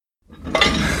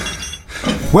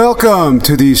Welcome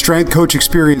to the Strength Coach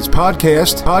Experience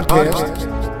podcast.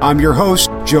 I'm your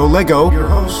host, Joe Lego,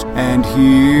 and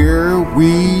here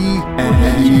we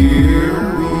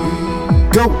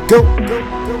go.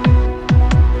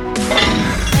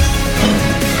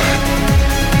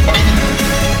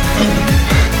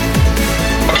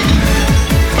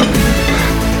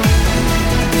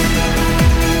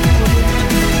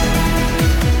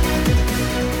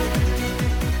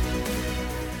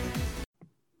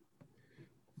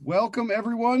 Welcome,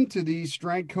 everyone, to the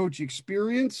Strength Coach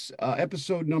Experience,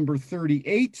 episode number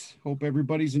 38. Hope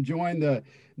everybody's enjoying the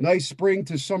nice spring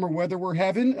to summer weather we're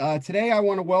having. Today, I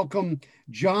want to welcome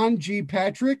John G.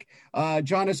 Patrick.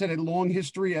 John has had a long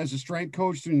history as a strength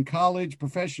coach in college,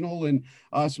 professional, and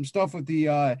some stuff with the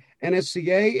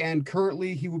NSCA. And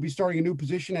currently, he will be starting a new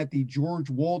position at the George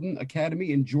Walden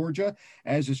Academy in Georgia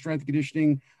as a strength and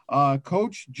conditioning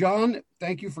coach. John,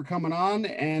 thank you for coming on,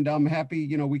 and I'm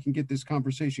happy, we can get this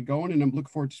conversation going, and I'm looking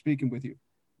forward to speaking with you.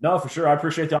 No, for sure. I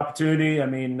appreciate the opportunity. I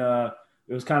mean,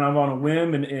 it was kind of on a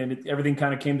whim, and everything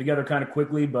kind of came together kind of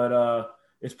quickly, but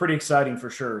it's pretty exciting for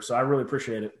sure. So I really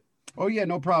appreciate it. Oh, yeah,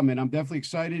 no problem. And I'm definitely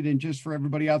excited. And just for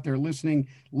everybody out there listening,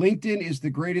 LinkedIn is the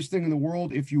greatest thing in the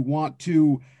world if you want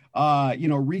to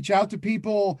reach out to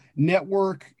people,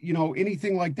 network,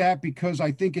 anything like that, because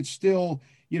I think it's still,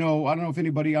 I don't know if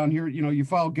anybody on here, you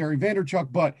follow Gary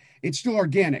Vaynerchuk, but it's still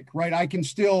organic, right? I can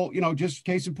still, just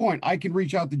case in point, I can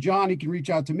reach out to John. He can reach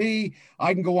out to me.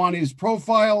 I can go on his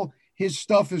profile. His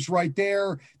stuff is right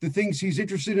there. The things he's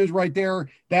interested in is right there.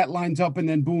 That lines up, and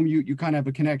then boom, you kind of have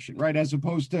a connection, right? As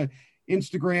opposed to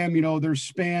Instagram,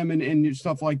 there's spam and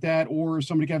stuff like that, or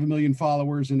somebody can have 1 million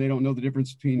followers and they don't know the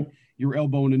difference between your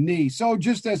elbow and a knee. So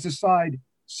just as a side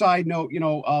note,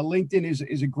 LinkedIn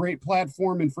is a great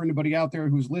platform. And for anybody out there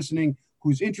who's listening,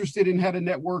 who's interested in how to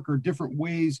network or different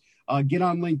ways, get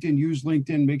on LinkedIn, use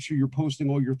LinkedIn, make sure you're posting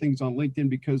all your things on LinkedIn,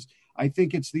 because I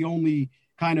think it's the only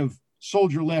kind of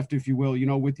soldier left, if you will,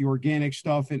 with the organic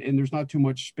stuff, and there's not too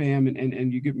much spam,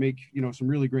 and you make, some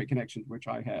really great connections, which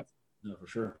I have. No, for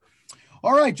sure.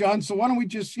 All right, John. So why don't we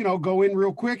just, go in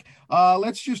real quick.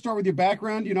 Let's just start with your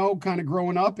background, kind of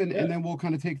growing up, and then we'll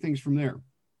kind of take things from there.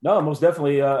 No, most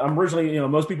definitely. I'm originally,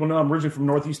 most people know I'm originally from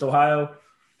Northeast Ohio,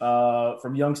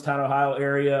 from Youngstown, Ohio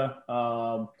area.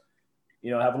 I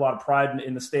have a lot of pride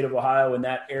in the state of Ohio in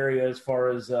that area as far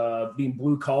as being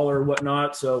blue collar and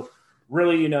whatnot. So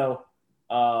really,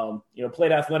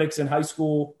 played athletics in high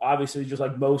school. Obviously, just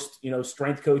like most,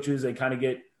 strength coaches, they kind of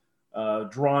get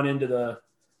drawn into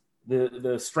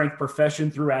the strength profession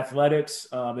through athletics,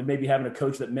 and maybe having a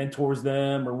coach that mentors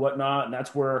them or whatnot. And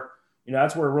that's where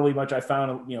really much I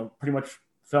found, pretty much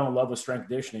fell in love with strength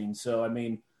conditioning. So, I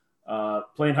mean,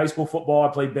 playing high school football, I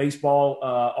played baseball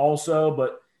also,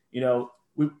 but,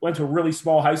 we went to a really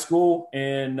small high school,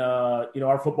 and,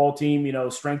 our football team,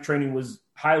 strength training was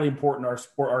highly important. Our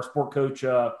sport coach,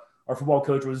 our football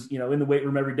coach was, in the weight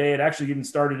room every day. It actually even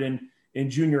started in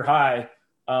junior high,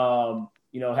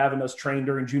 having us train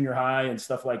during junior high and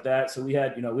stuff like that. So we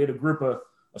had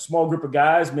a small group of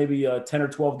guys, maybe 10 or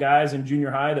 12 guys in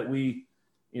junior high that we,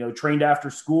 trained after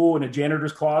school in a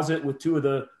janitor's closet with two of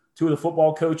the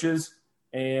football coaches.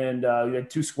 And we had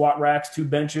 2 squat racks, 2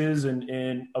 benches,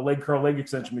 and a leg curl, leg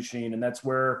extension machine. And that's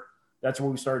where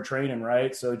we started training.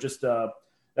 Right. So just,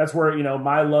 that's where,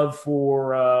 my love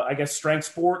for, strength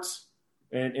sports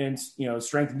and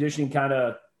strength conditioning kind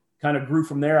of grew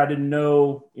from there. I didn't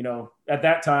know, at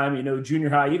that time, junior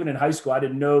high, even in high school, I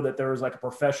didn't know that there was like a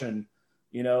profession,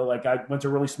 like I went to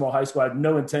a really small high school. I had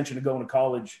no intention of going to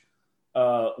college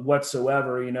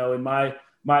whatsoever. In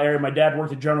my area, my dad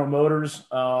worked at General Motors.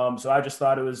 So I just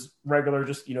thought it was regular,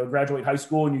 just, graduate high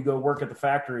school and you go work at the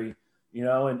factory,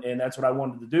 and that's what I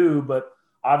wanted to do. But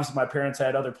obviously my parents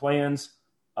had other plans.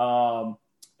 That's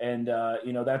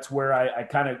where I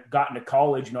kind of got into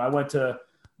college. I went to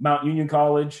Mount Union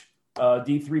College,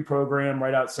 D3 program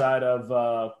right outside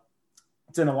of,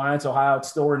 it's in Alliance, Ohio. It's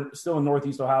still in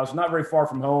Northeast Ohio. So not very far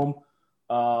from home.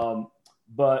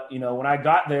 But when I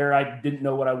got there, I didn't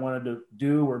know what I wanted to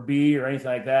do or be or anything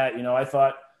like that. I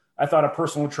thought a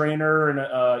personal trainer and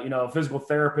a physical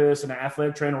therapist and an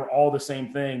athletic trainer were all the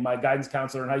same thing. My guidance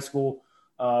counselor in high school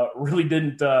really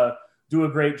didn't do a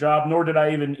great job, nor did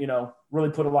I even, really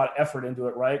put a lot of effort into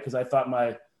it. Right. Because I thought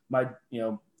my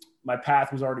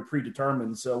path was already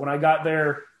predetermined. So when I got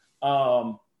there,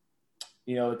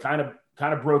 it kind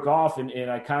of broke off,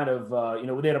 and I kind of,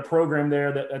 they had a program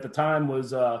there that at the time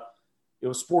was, it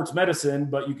was sports medicine,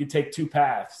 but you could take 2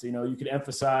 paths. You could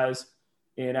emphasize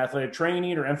in athletic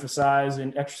training or emphasize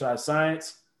in exercise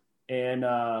science. And,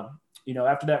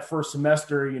 after that first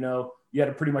semester, you had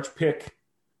to pretty much pick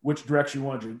which direction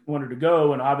you wanted to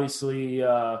go. And obviously,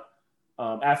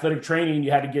 athletic training,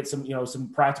 you had to get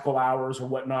some practical hours or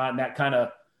whatnot, and that kind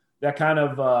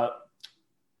of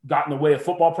got in the way of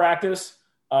football practice.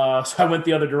 So I went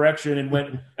the other direction and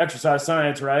went exercise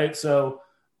science, right? So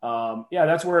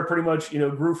that's where it pretty much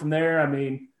grew from there. I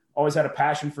mean, always had a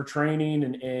passion for training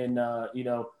and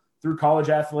through college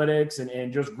athletics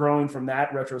and just growing from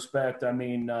that retrospect. I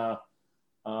mean,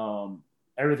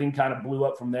 everything kind of blew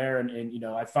up from there. And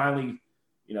I finally,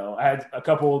 I had a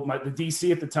couple of the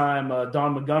DC at the time,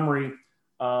 Don Montgomery,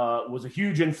 was a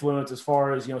huge influence as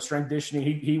far as, strength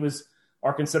conditioning. He was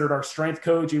considered our strength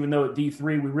coach, even though at D3,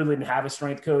 we really didn't have a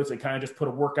strength coach. They kind of just put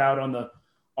a workout on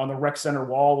the rec center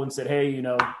wall and said, hey,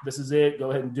 this is it, go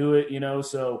ahead and do it,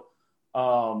 So,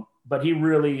 but he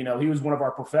really, he was one of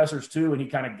our professors too. And he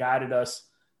kind of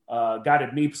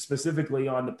guided me specifically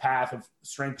on the path of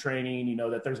strength training,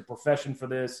 that there's a profession for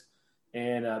this.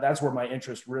 And that's where my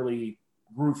interest really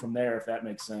grew from there, if that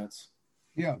makes sense.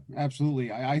 Yeah,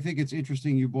 absolutely. I think it's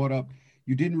interesting you brought up,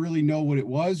 you didn't really know what it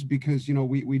was because,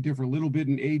 we differ a little bit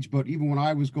in age, but even when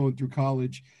I was going through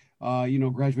college,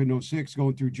 graduated in 06,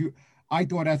 going through, I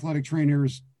thought athletic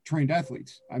trainers trained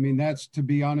athletes. I mean, to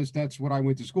be honest, that's what I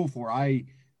went to school for. I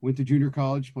went to junior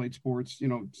college, played sports,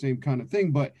 same kind of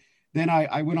thing. But then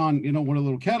I went on, one of the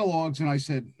little catalogs and I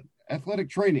said, athletic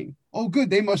training. Oh, good.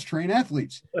 They must train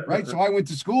athletes, right? So I went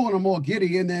to school and I'm all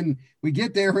giddy. And then we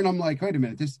get there and I'm like, wait a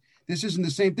minute, this isn't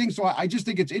the same thing. So I just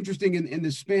think it's interesting in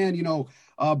the span,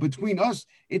 between us,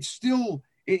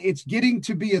 it's getting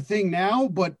to be a thing now,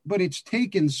 but it's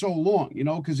taken so long,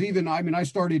 because I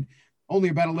started only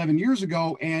about 11 years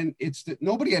ago and it's that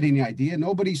nobody had any idea.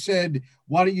 Nobody said,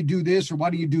 why don't you do this or why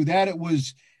do you do that? It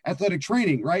was athletic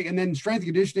training, right? And then strength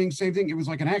conditioning, same thing. It was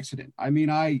like an accident. I mean,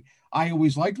 I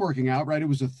always liked working out, right? It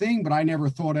was a thing, but I never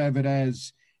thought of it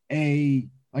as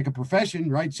like a profession,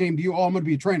 right? Same to you. Oh, I'm going to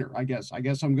be a trainer. I guess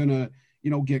I'm going to,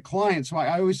 get clients. So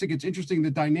I always think it's interesting,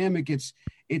 the dynamic. It's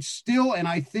still, and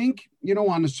I think,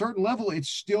 on a certain level, it's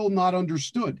still not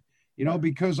understood,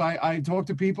 because I talk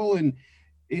to people and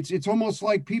it's almost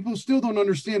like people still don't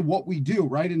understand what we do,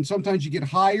 right? And sometimes you get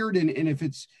hired and if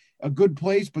it's a good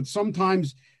place, but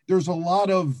sometimes there's a lot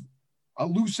of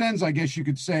loose ends, I guess you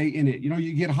could say, in it.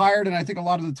 You get hired, and I think a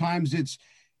lot of the times it's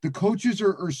the coaches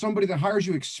or somebody that hires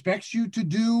you expects you to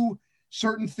do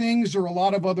certain things or a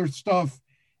lot of other stuff,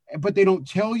 but they don't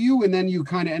tell you, and then you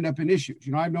kind of end up in issues.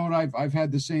 I've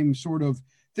had the same sort of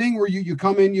thing where you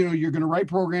come in, you're going to write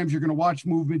programs, you're going to watch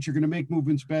movements, you're going to make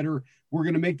movements better, we're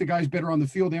going to make the guys better on the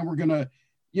field, and we're going to,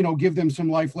 give them some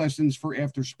life lessons for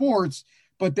after sports.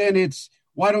 But then it's,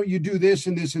 why don't you do this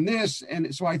and this and this?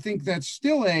 And so I think that's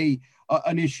still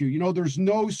an issue. There's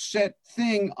no set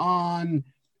thing on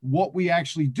what we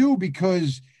actually do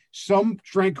because some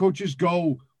strength coaches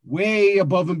go way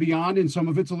above and beyond, and some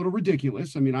of it's a little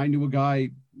ridiculous. I mean, I knew a guy,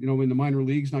 in the minor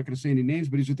leagues, not going to say any names,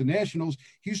 but he's with the Nationals.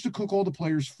 He used to cook all the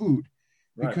players' food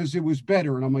because it was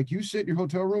better. And I'm like, you sit in your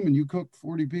hotel room and you cook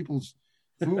 40 people's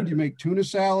food, you make tuna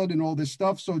salad and all this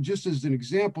stuff. So just as an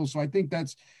example, so I think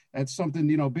that's something,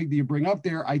 big that you bring up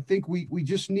there. I think we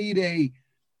just need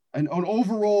an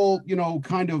overall,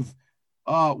 kind of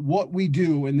what we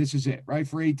do. And this is it, right?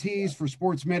 For ATs, for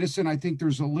sports medicine, I think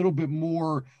there's a little bit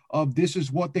more of this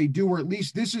is what they do, or at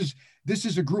least this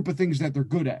is a group of things that they're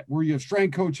good at, where you have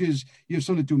strength coaches, you have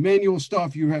some that do manual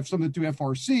stuff, you have some that do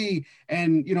FRC,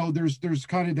 and, there's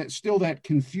kind of that still that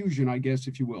confusion, I guess,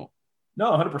 if you will.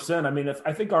 No, 100%. I mean,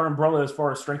 I think our umbrella as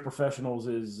far as strength professionals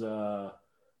is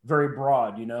very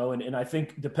broad, and I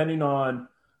think depending on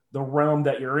the realm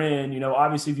that you're in,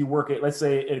 obviously if you work at, let's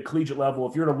say at a collegiate level,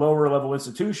 if you're at a lower level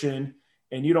institution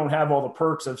and you don't have all the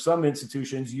perks of some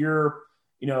institutions, you're,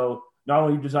 not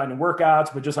only designing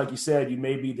workouts, but just like you said, you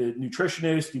may be the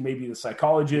nutritionist, you may be the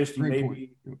psychologist, you may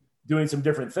be doing some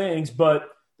different things. But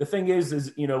the thing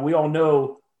is, we all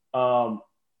know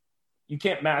you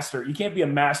can't be a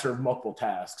master of multiple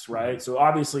tasks, right? So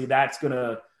obviously it's going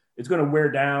to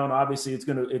wear down. Obviously it's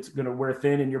going to wear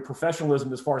thin, and your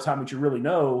professionalism, as far as how much you really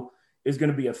know, is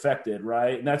going to be affected.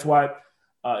 Right. And that's why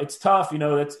it's tough,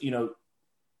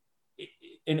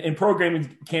 and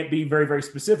programming can't be very, very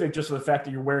specific just for the fact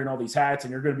that you're wearing all these hats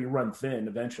and you're going to be run thin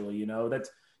eventually, that's,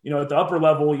 at the upper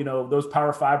level, those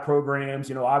Power 5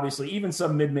 programs, obviously even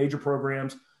some mid-major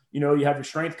programs, you have your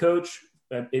strength coach.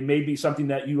 It may be something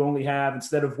that you only have,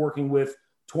 instead of working with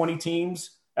 20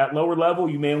 teams at lower level,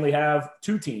 you may only have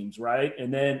 2 teams, right?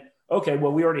 And then, okay,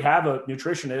 well, we already have a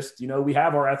nutritionist, we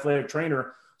have our athletic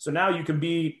trainer. So now you can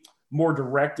be more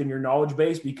direct in your knowledge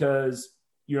base because,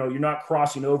 you're not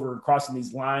crossing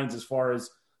these lines as far as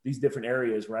these different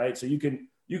areas, right? So you can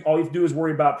all you have to do is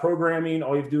worry about programming.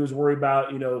 All you have to do is worry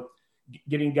about,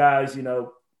 getting guys,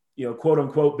 quote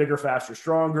unquote, bigger, faster,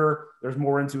 stronger. There's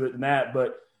more into it than that.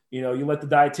 But, you let the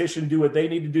dietitian do what they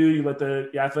need to do. You let the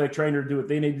athletic trainer do what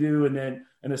they need to do.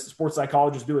 And the sports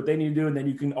psychologist do what they need to do. And then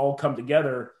you can all come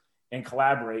together and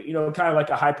collaborate, kind of like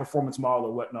a high performance model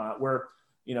or whatnot, where,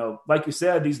 like you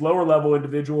said, these lower level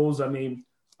individuals, I mean,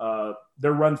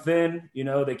 they're run thin,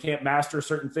 they can't master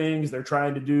certain things. They're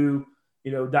trying to do,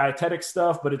 dietetic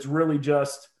stuff, but it's really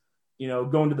just,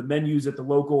 going to the menus at the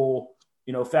local,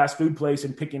 fast food place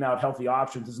and picking out healthy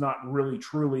options is not really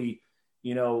truly,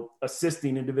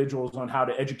 assisting individuals on how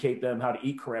to educate them, how to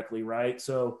eat correctly. Right.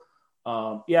 So,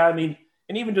 I mean,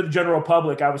 and even to the general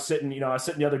public, I was sitting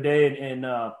the other day and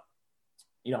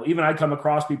even I come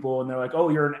across people and they're like, oh,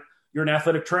 you're an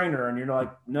athletic trainer. And you're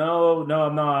like, no,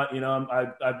 I'm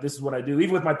not, this is what I do.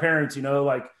 Even with my parents, this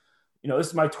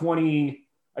is my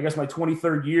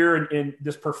 23rd year in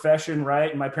this profession.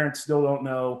 Right. And my parents still don't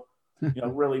know,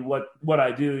 really what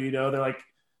I do. They're like,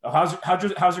 oh,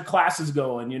 how's your classes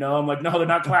going? I'm like, no, they're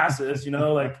not classes,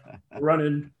 like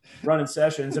running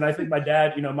sessions. And I think my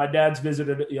dad's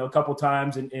visited, a couple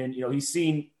times and he's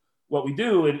seen what we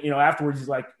do. And, afterwards he's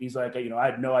like, I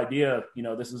had no idea,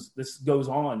 this goes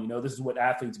on, this is what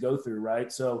athletes go through.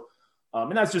 Right. So,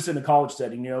 and that's just in the college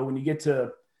setting, when you get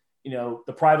to,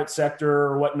 the private sector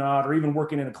or whatnot, or even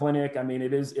working in a clinic, I mean,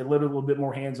 it is a little bit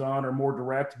more hands-on or more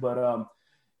direct, but,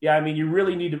 I mean, you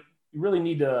really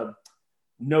need to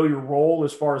know your role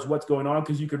as far as what's going on,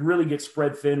 because you could really get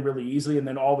spread thin really easily. And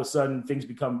then all of a sudden things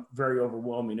become very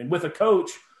overwhelming. And with a coach,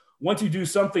 once you do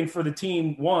something for the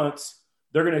team once,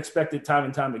 they're going to expect it time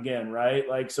and time again. Right.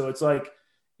 Like, so it's like,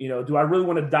 do I really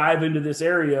want to dive into this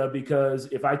area? Because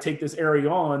if I take this area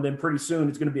on, then pretty soon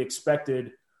it's going to be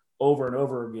expected over and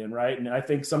over again. Right. And I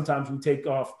think sometimes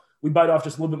we bite off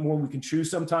just a little bit more than we can chew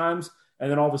sometimes. And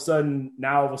then all of a sudden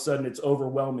it's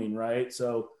overwhelming. Right.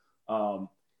 So,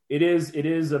 it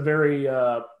is a very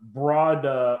broad,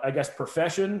 I guess,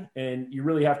 profession, and you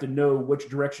really have to know which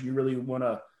direction you really want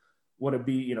to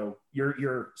be.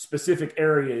 Your specific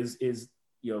area is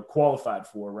qualified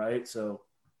for, right? So,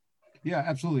 yeah,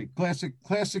 absolutely,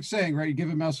 classic saying, right? You give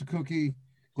a mouse a cookie,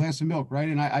 glass of milk, right?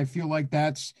 And I feel like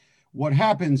that's what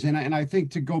happens, and I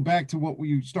think to go back to what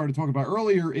we started talking about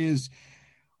earlier is,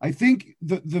 I think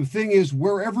the thing is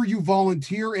wherever you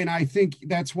volunteer, and I think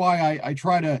that's why I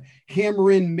try to hammer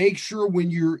in, make sure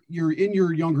when you're in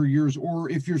your younger years, or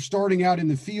if you're starting out in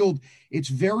the field, it's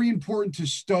very important to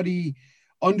study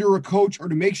under a coach, or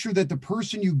to make sure that the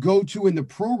person you go to and the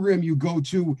program you go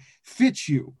to fits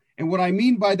you. And what I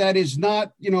mean by that is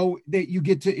not, that you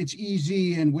get to, it's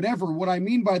easy and whatever. What I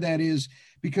mean by that is,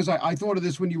 because I thought of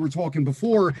this when you were talking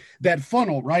before, that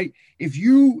funnel, right? If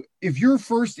your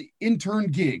first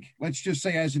intern gig, let's just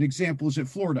say as an example, is at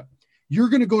Florida, you're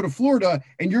going to go to Florida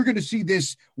and you're going to see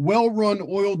this well-run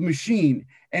oiled machine.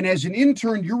 And as an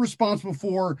intern, you're responsible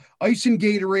for ice and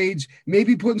Gatorades,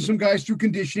 maybe putting some guys through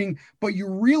conditioning, but you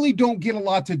really don't get a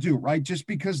lot to do, right? Just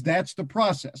because that's the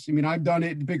process. I mean, I've done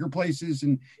it in bigger places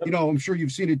and, I'm sure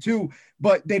you've seen it too,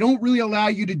 but they don't really allow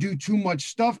you to do too much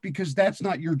stuff because that's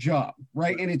not your job,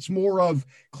 right? And it's more of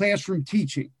classroom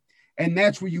teaching, and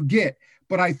that's what you get.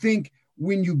 But I think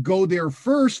when you go there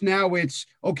first, now it's,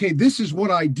 okay, this is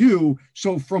what I do.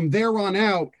 So from there on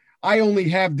out, I only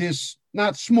have this,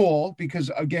 not small, because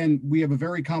again, we have a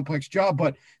very complex job,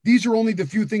 but these are only the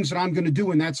few things that I'm going to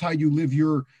do. And that's how you live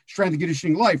your strength and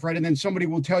conditioning life, right? And then somebody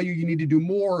will tell you need to do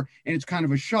more, and it's kind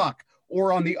of a shock.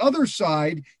 Or on the other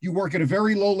side, you work at a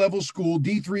very low level school,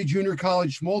 D3 junior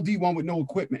college, small D1 with no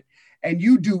equipment, and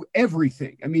you do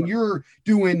everything. I mean, you're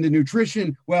doing the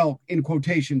nutrition, well, in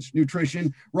quotations,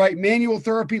 nutrition, right? Manual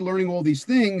therapy, learning all these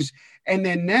things. And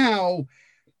then now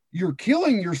you're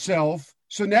killing yourself.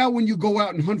 So now when you go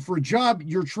out and hunt for a job,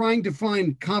 you're trying to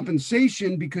find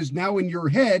compensation, because now in your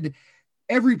head,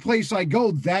 every place I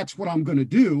go, that's what I'm going to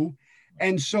do.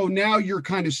 And so now you're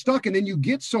kind of stuck, and then you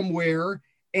get somewhere.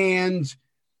 And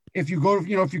if you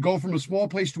go from a small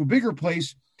place to a bigger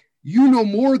place, you know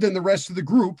more than the rest of the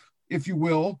group, if you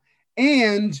will,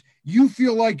 and you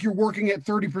feel like you're working at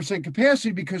 30%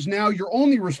 capacity because now you're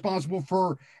only responsible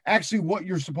for actually what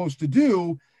you're supposed to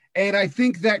do. And I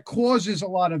think that causes a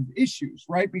lot of issues,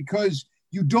 right? Because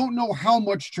you don't know how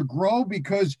much to grow,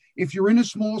 because if you're in a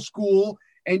small school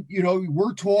and,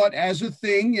 we're taught as a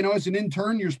thing, as an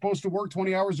intern, you're supposed to work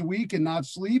 20 hours a week and not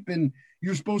sleep, and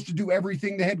you're supposed to do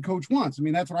everything the head coach wants. I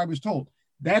mean, that's what I was told.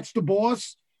 That's the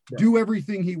boss. do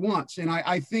everything he wants. And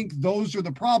I think those are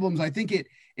the problems. I think it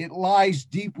lies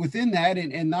deep within that,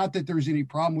 and not that there's any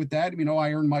problem with that. You know,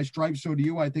 I earned my stripes, so do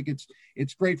you. I think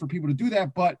it's great for people to do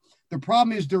that. But the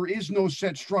problem is there is no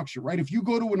set structure, right? If you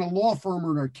go to a law firm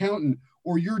or an accountant,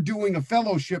 or you're doing a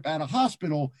fellowship at a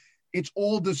hospital, it's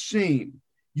all the same.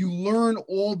 You learn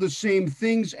all the same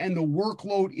things, and the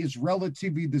workload is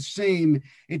relatively the same.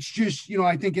 It's just, you know,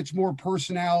 I think it's more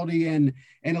personality and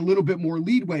a little bit more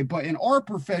leadway. But in our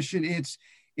profession, it's,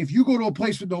 if you go to a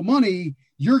place with no money,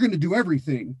 you're going to do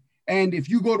everything. And if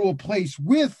you go to a place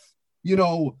with, you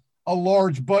know, a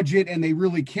large budget and they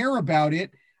really care about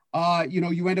it, you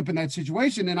know, you end up in that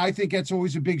situation. And I think that's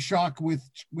always a big shock with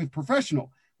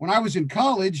professional. When I was in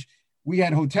college, we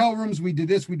had hotel rooms, we did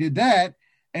this, we did that,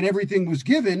 and everything was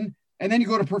given. And then you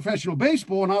go to professional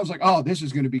baseball, and I was like, oh, this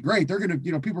is going to be great. They're going to,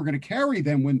 you know, people are going to carry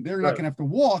them when they're not going to have to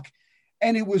walk.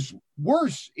 And it was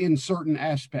worse in certain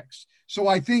aspects. So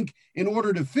I think in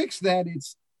order to fix that,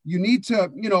 you need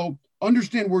to, you know,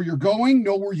 understand where you're going,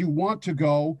 know where you want to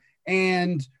go.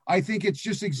 And I think it's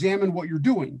just examine what you're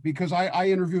doing, because I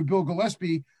interviewed Bill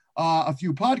Gillespie a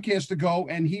few podcasts ago,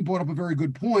 and he brought up a very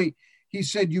good point. He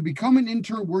said, you become an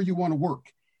intern where you want to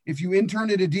work. If you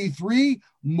intern at a D3,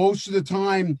 most of the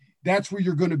time, that's where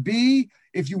you're going to be.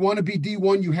 If you want to be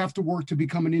D1, you have to work to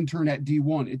become an intern at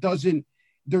D1. It doesn't,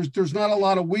 there's not a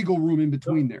lot of wiggle room in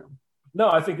between there. No,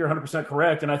 I think you're 100%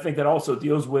 correct. And I think that also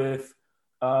deals with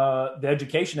the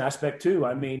education aspect too.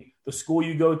 I mean, the school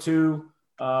you go to,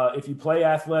 if you play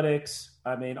athletics,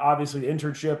 I mean, obviously the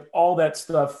internship, all that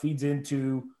stuff feeds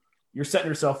into, you're setting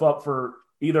yourself up for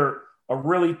either a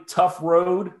really tough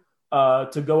road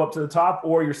to go up to the top,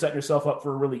 or you're setting yourself up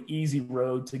for a really easy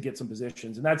road to get some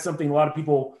positions. And that's something a lot of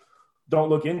people don't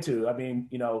look into. I mean,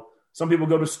 you know, some people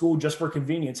go to school just for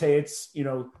convenience. Hey, it's, you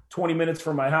know, 20 minutes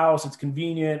from my house. It's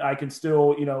convenient. I can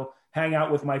still, you know, hang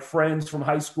out with my friends from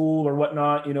high school or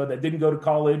whatnot, you know, that didn't go to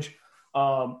college.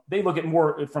 They look at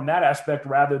more from that aspect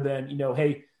rather than, you know,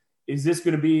 hey, is this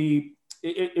going to be,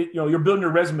 you know, you're building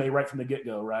your resume right from the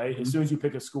get-go, right? As soon as you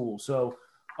pick a school. So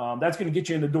that's going to get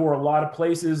you in the door a lot of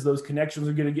places. Those connections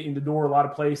are going to get you in the door a lot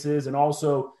of places. And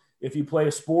also, if you play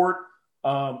a sport,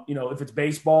 you know, if it's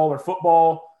baseball or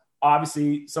football,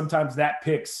 obviously sometimes that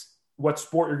picks what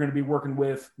sport you're going to be working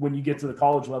with when you get to the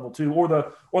college level too, or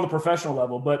the professional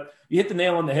level. But you hit the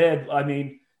nail on the head. I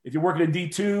mean, if you're working at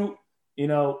D2, you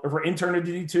know, if we're intern at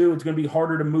D2, it's going to be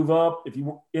harder to move up. If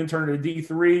you intern at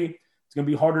D3, it's going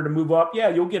to be harder to move up. Yeah,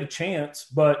 you'll get a chance,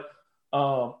 but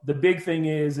the big thing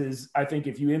is I think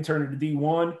if you intern at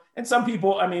D1, and some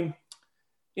people, I mean,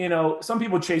 you know, some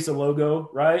people chase a logo,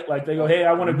 right? Like they go, hey,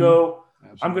 I want to go,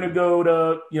 absolutely, I'm going to go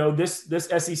to, you know, this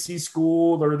SEC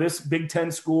school or this Big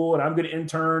Ten school, and I'm going to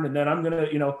intern, and then I'm going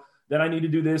to, you know, then I need to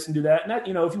do this and do that. And that,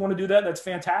 you know, if you want to do that, that's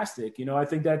fantastic. You know, I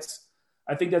think that's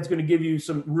going to give you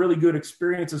some really good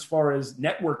experience as far as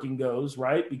networking goes,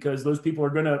 right? Because those people are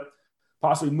going to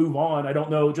possibly move on. I don't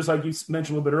know, just like you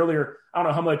mentioned a little bit earlier, I don't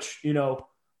know how much, you know,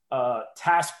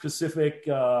 task specific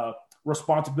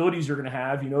responsibilities you're going to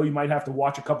have. You know, you might have to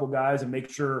watch a couple guys and make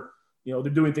sure, you know,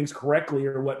 they're doing things correctly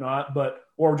or whatnot. But,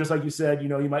 or just like you said, you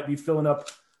know, you might be filling up,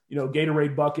 you know,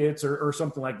 Gatorade buckets or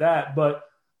something like that. But,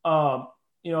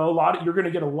 you know, you're going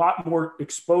to get a lot more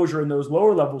exposure in those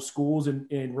lower level schools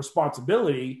and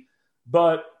responsibility.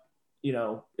 But, you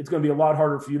know, it's going to be a lot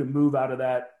harder for you to move out of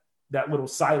that little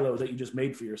silo that you just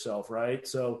made for yourself. Right.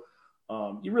 So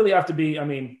you really have to be, I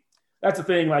mean, that's the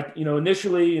thing. Like, you know,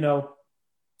 initially, you know,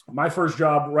 my first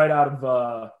job right out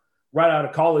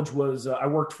of college was I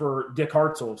worked for Dick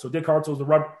Hartzell. So Dick Hartzell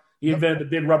was he invented the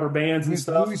big rubber bands and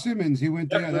stuff. Louis Simmons, he went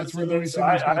there. That's where Louis so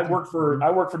Simmons. I worked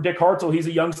for Dick Hartzell. He's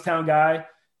a Youngstown guy,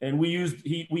 and we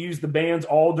used the bands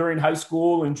all during high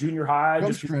school and junior high.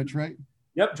 Jump stretch, right?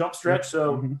 Yep, jump stretch.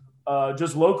 So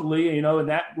just locally, you know, and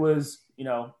that was, you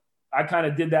know, I kind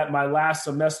of did that my last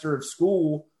semester of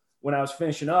school when I was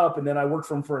finishing up. And then I worked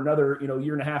for him for another, you know,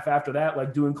 year and a half after that,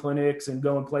 like doing clinics and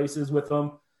going places with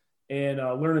them and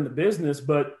learning the business.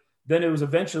 But then it was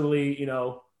eventually, you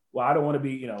know, well, I don't want to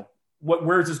be, you know,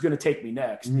 where's this going to take me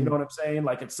next? You know what I'm saying?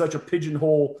 Like, it's such a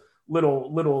pigeonhole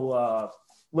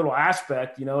little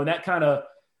aspect, you know, and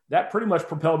that pretty much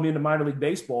propelled me into minor league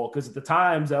baseball. Cause at the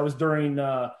times that was during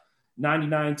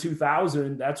 99,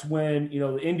 2000, that's when, you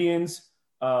know, the Indians,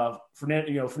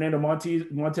 Fernando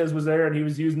Montez was there, and he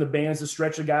was using the bands to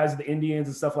stretch the guys of the Indians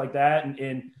and stuff like that.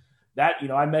 And that, you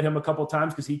know, I met him a couple of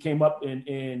times because he came up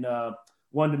and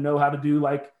wanted to know how to do,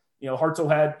 like, you know, Hartzell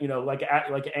had, you know, like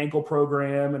an ankle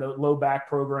program and a low back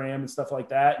program and stuff like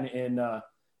that. And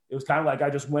it was kind of like I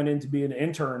just went in to be an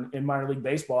intern in minor league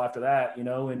baseball after that, you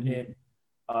know, and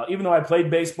even though I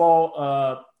played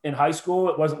baseball, in high school,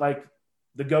 it wasn't like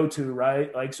the go-to,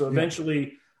 right? Like, so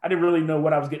eventually I didn't really know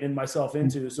what I was getting myself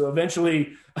into. So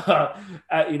eventually,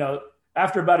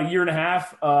 after about a year and a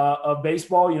half of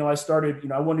baseball, I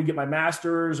started, I wanted to get my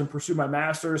master's and pursue my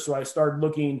master's. So I started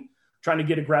trying to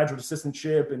get a graduate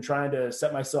assistantship and trying to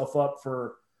set myself up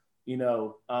for,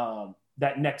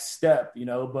 that next step,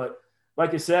 but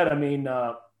like I said, I mean,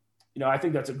 I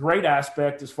think that's a great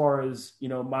aspect as far as,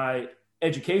 my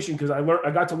education, because I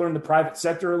got to learn the private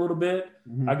sector a little bit.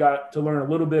 Mm-hmm. I got to learn a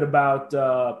little bit about,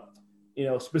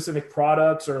 specific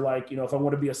products, or like, if I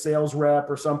want to be a sales rep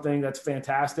or something, that's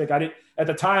fantastic. At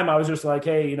the time I was just like,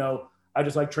 hey, I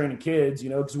just like training kids,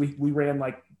 because we ran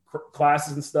like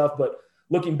classes and stuff, but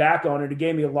looking back on it, it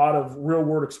gave me a lot of real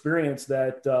world experience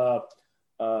that,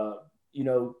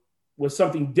 was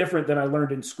something different than I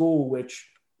learned in school, which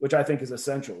I think is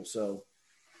essential. So.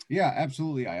 Yeah,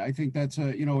 absolutely. I think that's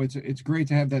it's great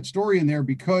to have that story in there,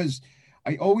 because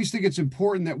I always think it's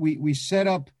important that we set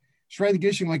up strength and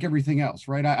conditioning like everything else,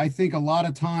 right? I think a lot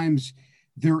of times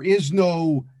there's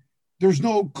no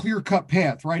clear cut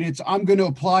path, right? It's, I'm going to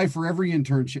apply for every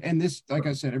internship. And this, like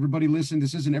I said, everybody listen,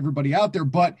 this isn't everybody out there,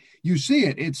 but you see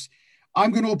it. It's,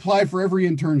 I'm going to apply for every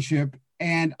internship,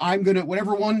 and I'm going to,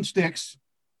 whatever one sticks,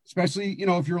 especially,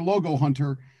 if you're a logo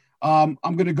hunter, I'm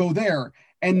going to go there.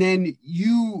 And then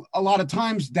a lot of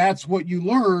times that's what you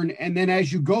learn. And then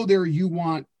as you go there, you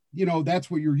want, that's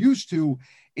what you're used to,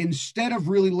 instead of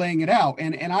really laying it out.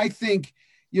 And I think,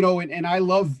 and I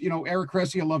love, Eric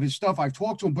Cressy, I love his stuff. I've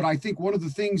talked to him, but I think one of the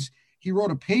things, he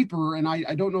wrote a paper, and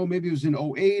I don't know, maybe it was in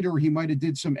 2008, or he might've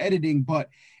did some editing, but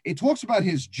it talks about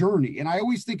his journey. And I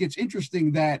always think it's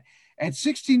interesting that at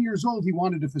 16 years old, he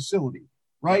wanted a facility,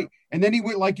 right? And then he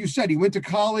went, like you said, he went to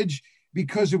college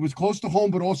because it was close to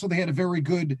home, but also they had a very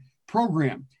good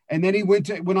program. And then he went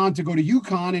on to go to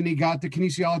UConn, and he got the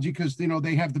kinesiology because,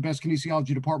 they have the best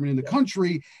kinesiology department in the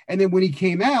country. And then when he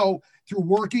came out, through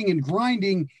working and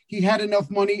grinding, he had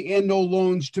enough money and no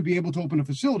loans to be able to open a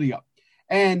facility up.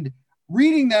 And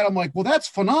reading that, I'm like, well, that's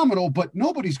phenomenal, but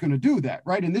nobody's going to do that,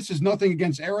 right? And this is nothing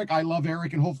against Eric. I love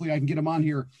Eric, and hopefully I can get him on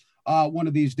here one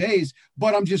of these days.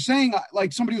 But I'm just saying,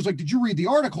 like, somebody was like, did you read the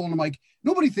article? And I'm like,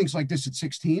 nobody thinks like this at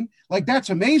 16. Like, that's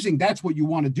amazing. That's what you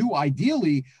want to do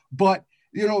ideally. But,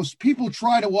 people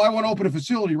try to, well, I want to open a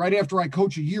facility right after I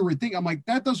coach a year and think, I'm like,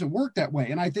 that doesn't work that way.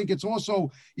 And I think it's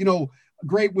also,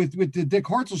 great with the Dick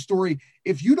Hartzell story.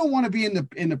 If you don't want to be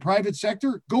in the private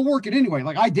sector, go work it anyway.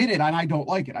 Like, I did it and I don't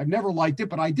like it. I've never liked it,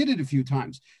 but I did it a few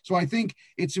times. So I think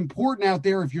it's important out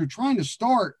there, if you're trying to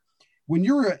start, when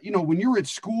you're at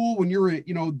school, when you're at,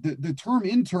 the term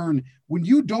intern, when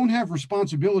you don't have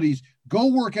responsibilities, go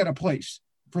work at a place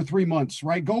for 3 months,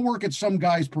 right? Go work at some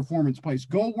guy's performance place,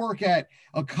 go work at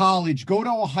a college, go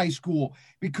to a high school,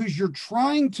 because you're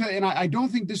trying to, and I don't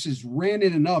think this is ran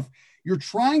it enough. You're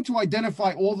trying to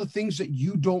identify all the things that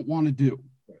you don't want to do,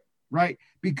 right?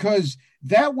 Because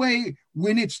that way,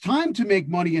 when it's time to make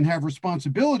money and have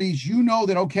responsibilities,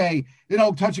 that, okay,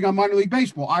 touching on minor league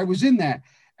baseball, I was in that.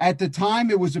 At the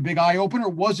time, it was a big eye opener.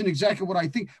 It wasn't exactly what I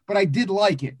think, but I did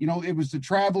like it. It was the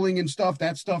traveling and stuff.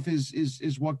 That stuff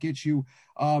is what gets you,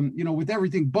 with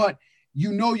everything. But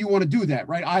you want to do that,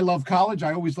 right? I love college.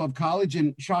 I always loved college.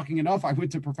 And shocking enough, I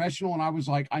went to professional and I was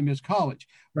like, I miss college.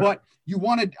 Right. But you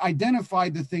want to identify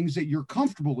the things that you're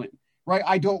comfortable in, right?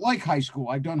 I don't like high school.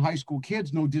 I've done high school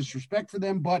kids, no disrespect for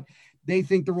them, but they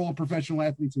think they're all professional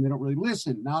athletes and they don't really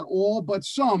listen. Not all, but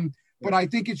some. But I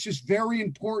think it's just very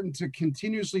important to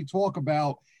continuously talk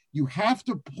about, you have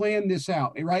to plan this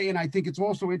out, right? And I think it's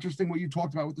also interesting what you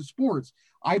talked about with the sports.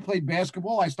 I played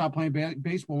basketball. I stopped playing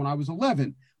baseball when I was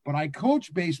 11, but I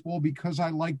coached baseball because I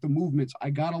liked the movements.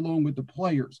 I got along with the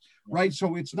players, right?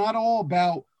 So it's not all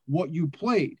about what you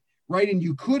played, right? And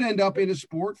you could end up in a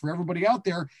sport, for everybody out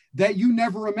there, that you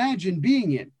never imagined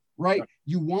being in, right?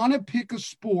 You want to pick a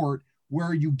sport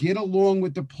where you get along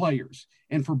with the players.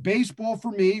 And for baseball,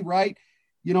 for me, right,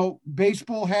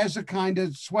 baseball has a kind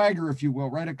of swagger, if you will,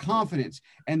 right, a confidence.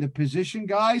 And the position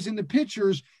guys and the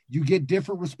pitchers, you get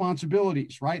different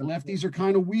responsibilities, right? Lefties are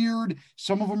kind of weird.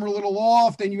 Some of them are a little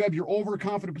off. Then you have your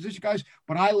overconfident position guys.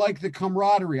 But I like the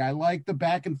camaraderie. I like the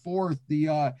back and forth,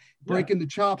 the breaking the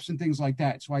chops and things like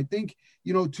that. So I think,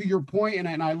 to your point,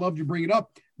 and I love you bring it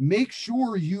up, make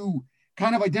sure you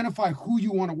kind of identify who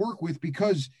you want to work with,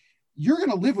 because you're going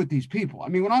to live with these people. I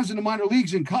mean, when I was in the minor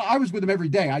leagues I was with them every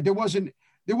day. There wasn't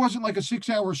like a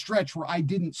 6-hour stretch where I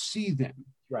didn't see them.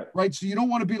 Right. Right. So you don't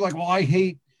want to be like, well, I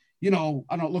hate, I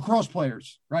don't know, lacrosse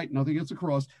players, right? Nothing against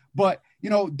lacrosse, but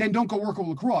then don't go work with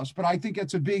lacrosse. But I think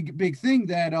that's a big thing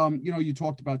that you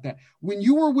talked about that. When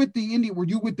you were with the Indy, were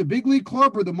you with the big league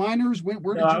club or the minors? Where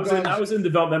No, did you guys? I was in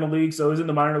developmental leagues, so I was in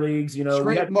the minor leagues. We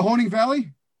Straight had Mahoning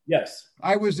Valley. yes.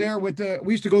 I was there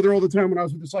we used to go there all the time when I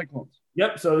was with the Cyclones.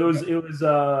 Yep. So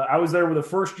I was there with the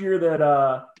first year that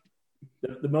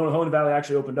the Mahoning Valley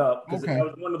actually opened up, because Okay. that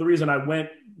was one of the reasons I went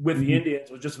with the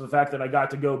Indians, was just for the fact that I got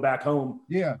to go back home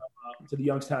Yeah. to the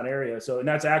Youngstown area. So, and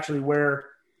that's actually where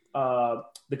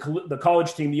the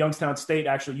college team, the Youngstown State,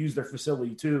 actually used their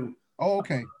facility too. Oh,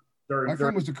 okay. My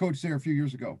friend was a coach there a few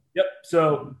years ago. Yep.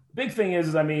 So big thing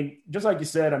is I mean, just like you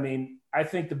said, I mean, I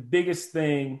think the biggest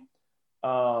thing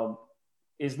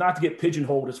is not to get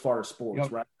pigeonholed as far as sports,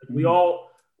 Yep. right? We all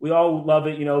love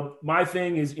it. My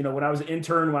thing is, when I was an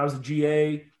intern, when I was a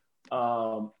GA,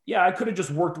 I could have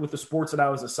just worked with the sports that I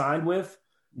was assigned with,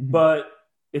 but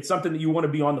it's something that you want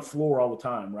to be on the floor all the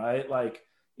time, right? Like,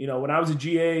 when I was a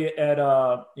GA at,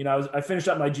 I finished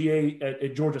up my GA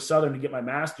at Georgia Southern to get my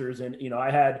master's, and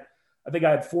I think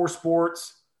I had 4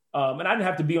 sports, and I didn't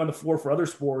have to be on the floor for other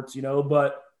sports,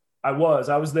 but I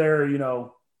was there,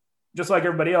 just like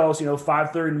everybody else,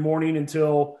 5:30 in the morning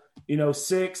until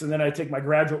 6, and then I take my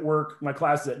graduate work, my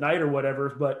classes at night or whatever.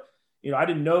 But I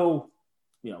didn't know,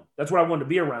 that's what I wanted to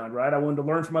be around, right? I wanted to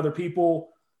learn from other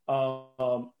people.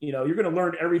 You're going to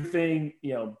learn everything.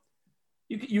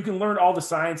 You can learn all the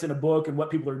science in a book and what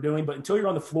people are doing, but until you're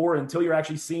on the floor, until you're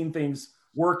actually seeing things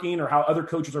working or how other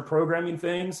coaches are programming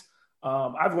things,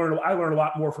 I learned a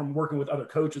lot more from working with other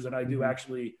coaches than I do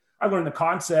actually. I learned the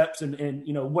concepts and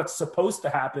what's supposed to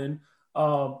happen,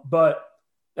 but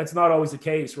that's not always the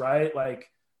case, right? Like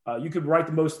you could write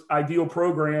the most ideal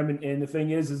program, and the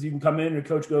thing is you can come in and the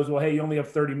coach goes, well, hey, you only have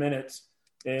 30 minutes,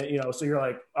 and so you're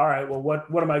like, all right, well,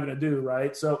 what am I going to do,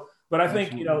 right? So, but I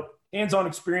think hands-on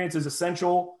experience is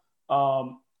essential,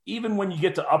 even when you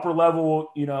get to upper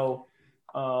level, I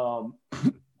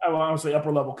don't want to say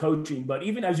upper level coaching, but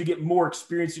even as you get more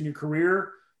experience in your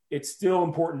career, it's still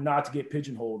important not to get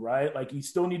pigeonholed, right? Like you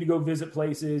still need to go visit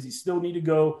places. You still need to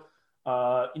go,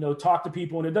 talk to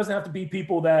people. And it doesn't have to be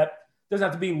people doesn't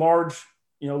have to be large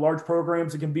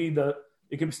programs. It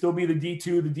can still be the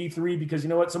D2, the D3, because you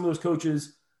know what? Some of those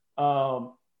coaches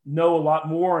know a lot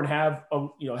more and have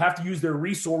to use their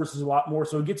resources a lot more.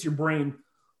 So it gets your brain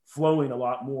flowing a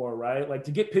lot more, right? Like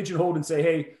to get pigeonholed and say,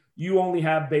 hey, you only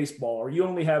have baseball or you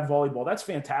only have volleyball. That's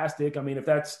fantastic. I mean,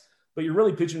 but you're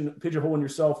really pigeonholing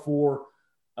yourself for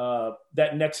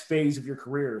that next phase of your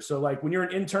career. So like when you're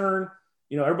an intern,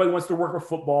 everybody wants to work with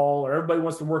football or everybody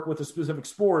wants to work with a specific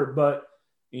sport, but,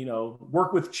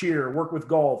 work with cheer, work with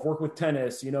golf, work with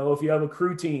tennis. If you have a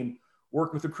crew team,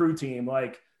 work with the crew team,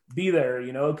 like be there,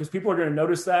 because people are going to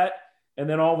notice that. And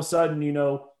then all of a sudden,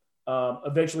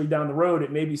 eventually down the road,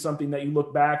 it may be something that you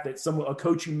look back that a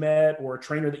coach you met or a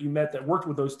trainer that you met that worked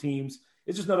with those teams.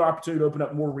 It's just another opportunity to open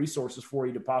up more resources for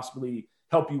you to possibly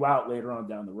help you out later on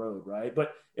down the road, right?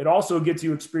 But it also gets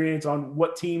you experience on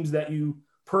what teams that you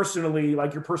personally,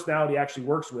 like your personality actually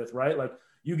works with, right? Like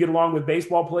you get along with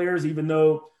baseball players, even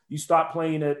though you stopped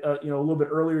playing it, a little bit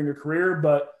earlier in your career,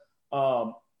 but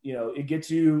it gets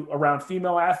you around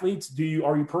female athletes.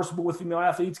 Are you personable with female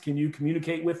athletes? Can you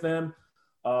communicate with them?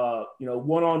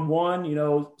 One-on-one,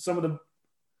 some of the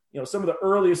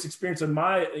earliest experience in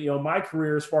my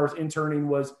career as far as interning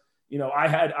was, I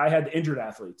had the injured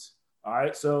athletes. All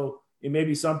right. So it may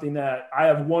be something that I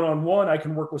have one-on-one, I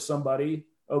can work with somebody.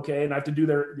 Okay. And I have to do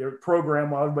their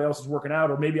program while everybody else is working out,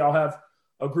 or maybe I'll have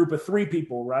a group of 3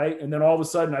 people. Right. And then all of a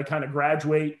sudden I kind of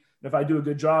graduate. And if I do a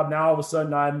good job, now all of a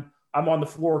sudden I'm on the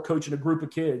floor coaching a group of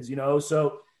kids,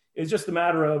 so it's just a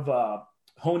matter of,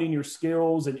 honing your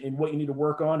skills and what you need to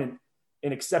work on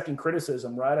and accepting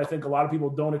criticism, right? I think a lot of people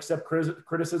don't accept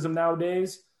criticism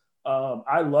nowadays.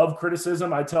 I love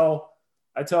criticism. I tell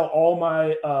all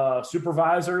my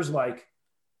supervisors, like,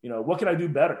 what can I do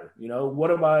better? What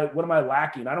am I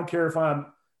lacking? I don't care if I'm,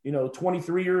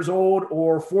 23 years old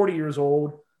or 40 years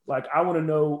old. Like, I want to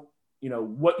know,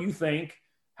 what you think,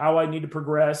 how I need to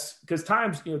progress, because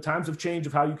times have changed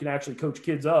of how you can actually coach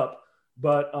kids up.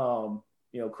 But,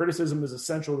 criticism is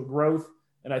essential to growth.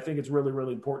 And I think it's really,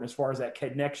 really important as far as that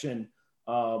connection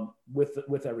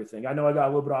with everything. I know I got a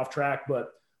little bit off track,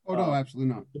 but oh no,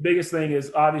 absolutely not. The biggest thing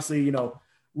is obviously,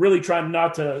 really trying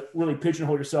not to really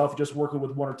pigeonhole yourself just working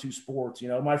with 1 or 2 sports.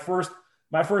 My first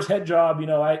head job,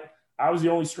 I was the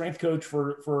only strength coach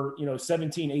for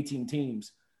 17, 18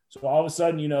 teams. So all of a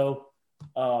sudden,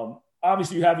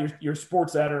 obviously you have your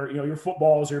sports that are, your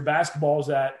footballs, your basketballs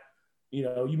that,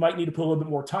 you might need to put a little bit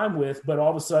more time with, but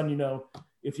all of a sudden,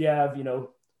 if you have,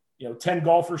 10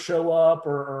 golfers show up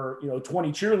or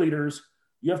 20 cheerleaders,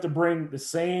 you have to bring the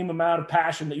same amount of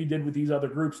passion that you did with these other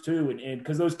groups too. And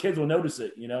because those kids will notice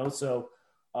it, so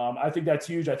I think that's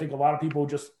huge. I think a lot of people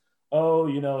just,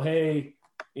 hey,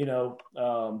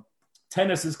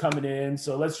 tennis is coming in,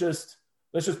 so let's just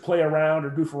play around or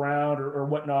goof around or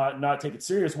whatnot and not take it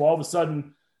serious. Well, all of a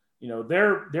sudden,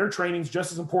 their training's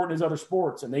just as important as other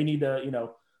sports, and they need to,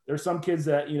 there's some kids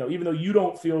that, even though you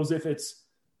don't feel as if it's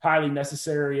highly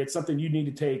necessary, it's something you need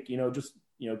to take,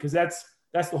 because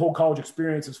that's the whole college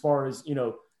experience as far as,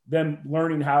 them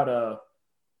learning how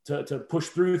to push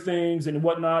through things and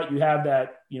whatnot. You have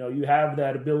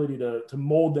that ability to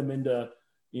mold them into,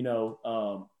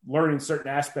 learning certain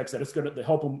aspects that it's going to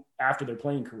help them after their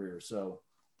playing career. So.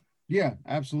 Yeah,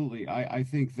 absolutely. I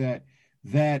think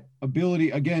that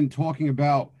ability, again, talking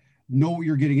about know what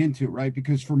you're getting into, right?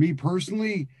 Because for me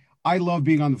personally, I love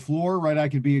being on the floor, right? I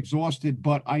could be exhausted,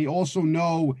 but I also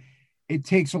know it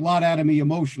takes a lot out of me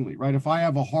emotionally, right? If I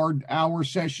have a hard hour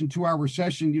session, 2-hour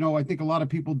session, I think a lot of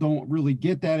people don't really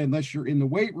get that unless you're in the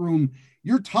weight room.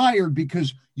 You're tired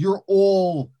because you're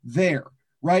all there,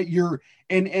 right?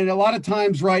 And a lot of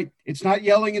times, right, it's not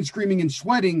yelling and screaming and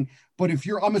sweating, but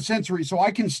I'm a sensory, so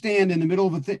I can stand in the middle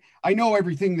of a thing. I know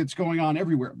everything that's going on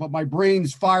everywhere, but my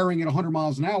brain's firing at 100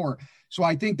 miles an hour. So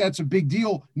I think that's a big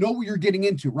deal. Know what you're getting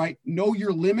into, right? Know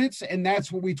your limits. And that's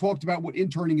what we talked about, what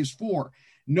interning is for.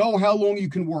 Know how long you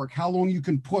can work, how long you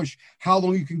can push, how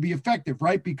long you can be effective,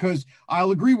 right? Because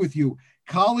I'll agree with you.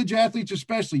 College athletes,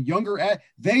 especially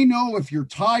they know if you're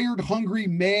tired, hungry,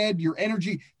 mad, your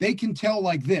energy, they can tell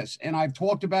like this. And I've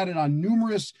talked about it on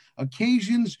numerous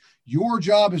occasions. Your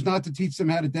job is not to teach them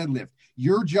how to deadlift.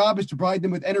 Your job is to provide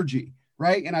them with energy,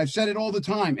 right? And I've said it all the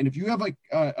time. And if you have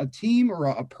a team or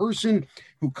a person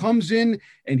who comes in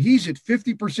and he's at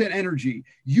 50% energy,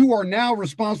 you are now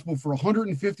responsible for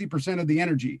 150% of the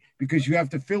energy because you have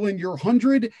to fill in your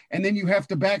 100 and then you have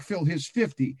to backfill his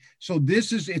 50. So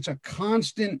it's a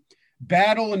constant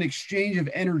battle and exchange of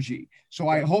energy. So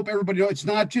I hope everybody knows it's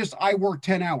not just I work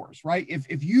 10 hours, right?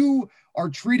 If you are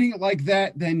treating it like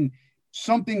that, then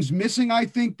something's missing, I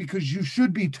think, because you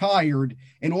should be tired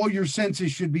and all your senses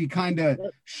should be kind of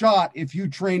shot if you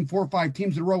train 4 or 5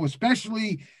 teams in a row,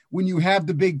 especially when you have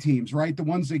the big teams, right? The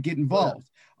ones that get involved.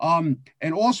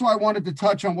 And also I wanted to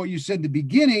touch on what you said in the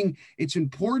beginning. It's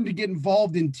important to get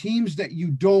involved in teams that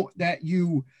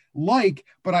you like,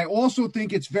 but I also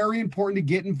think it's very important to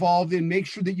get involved and make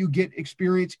sure that you get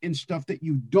experience in stuff that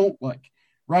you don't like,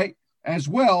 right? As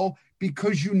well,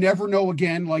 because you never know,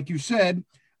 again, like you said,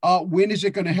 when is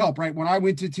it going to help, right? When I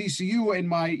went to TCU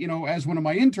and as one of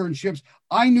my internships,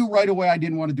 I knew right away I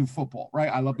didn't want to do football, right?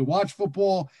 I love to watch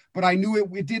football, but I knew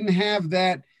it didn't have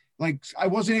that, I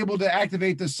wasn't able to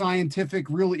activate the scientific,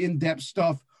 really in-depth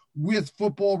stuff with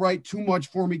football, right? Too much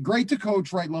for me. Great to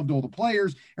coach, right? Loved all the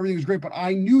players. Everything was great, but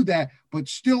I knew that. But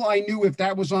still, I knew if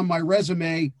that was on my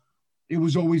resume, it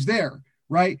was always there.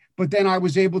 Right. But then I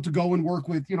was able to go and work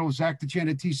with, Zach DeChan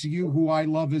at TCU, who I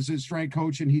love as a strength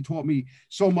coach. And he taught me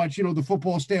so much. The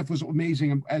football staff was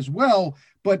amazing as well.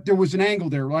 But there was an angle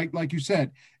there, like you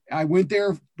said. I went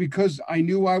there because I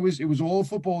knew it was all a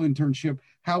football internship.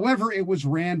 However, it was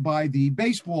ran by the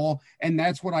baseball, and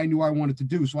that's what I knew I wanted to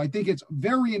do. So I think it's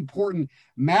very important.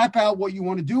 Map out what you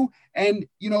want to do. And,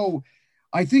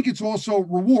 I think it's also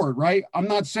reward, right? I'm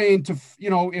not saying if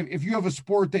you have a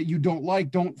sport that you don't like,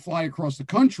 don't fly across the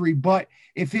country, but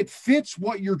if it fits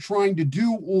what you're trying to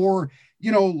do, or,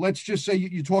 let's just say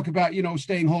you talk about,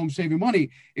 staying home, saving money.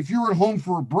 If you're at home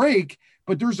for a break,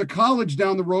 but there's a college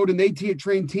down the road and they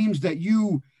train teams that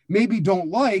you maybe don't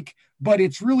like, but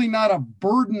it's really not a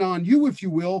burden on you, if you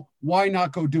will, why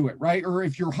not go do it, right? Or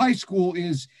if your high school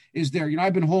is there,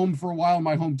 I've been home for a while in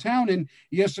my hometown, and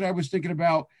yesterday I was thinking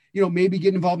about, maybe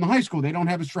get involved in high school. They don't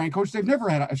have a strength coach. They've never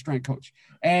had a strength coach.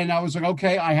 And I was like,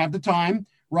 okay, I have the time,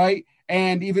 right?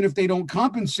 And even if they don't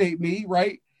compensate me,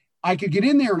 right, I could get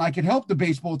in there and I could help the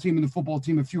baseball team and the football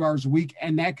team a few hours a week.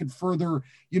 And that could further,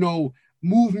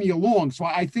 move me along. So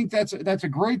I think that's a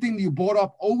great thing that you brought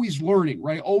up, always learning,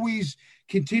 right? Always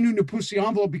continuing to push the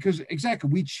envelope, because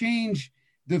exactly,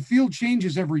 the field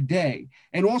changes every day.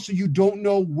 And also you don't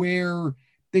know where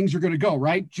things are going to go,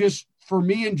 right? Just for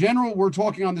me in general, we're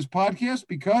talking on this podcast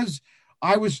because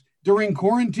I was during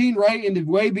quarantine, right? In the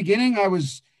way beginning, I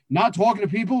was not talking to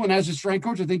people. And as a strength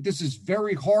coach, I think this is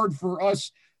very hard for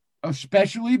us,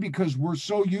 especially because we're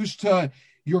so used to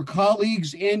your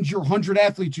colleagues and your 100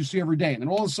 athletes you see every day. And then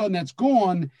all of a sudden that's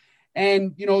gone.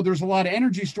 And, there's a lot of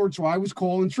energy stored. So I was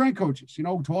calling strength coaches,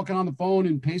 talking on the phone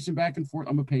and pacing back and forth.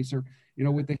 I'm a pacer,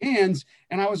 with the hands.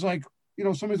 And I was like,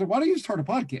 somebody's like, why don't you start a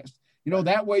podcast?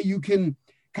 That way you can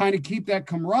kind of keep that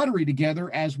camaraderie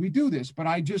together as we do this. But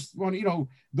I just want to,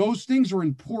 those things are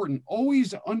important.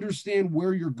 Always understand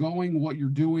where you're going, what you're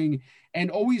doing,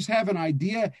 and always have an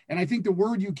idea. And I think the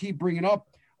word you keep bringing up,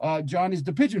 John, is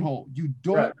the pigeonhole. You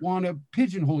don't want to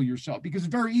pigeonhole yourself because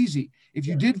it's very easy. If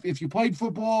you played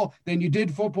football, then you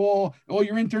did football. All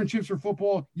your internships are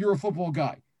football. You're a football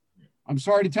guy. I'm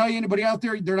sorry to tell you, anybody out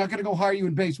there, they're not going to go hire you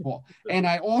in baseball. And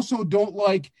I also don't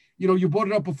like, you brought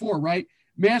it up before, right?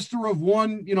 Master of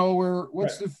one, or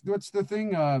what's the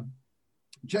thing?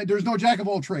 There's no jack of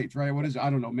all trades, right? What is it?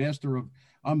 I don't know. Master of,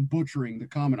 I'm butchering the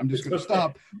comment. I'm just going to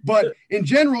stop. But in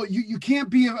general, you can't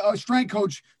be a strength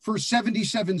coach for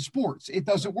 77 sports. It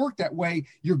doesn't work that way.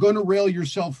 You're going to rail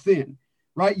yourself thin,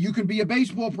 right? You can be a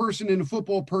baseball person and a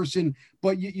football person,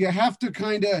 but you have to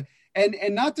kind of, and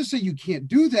not to say you can't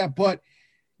do that, but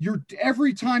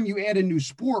every time you add a new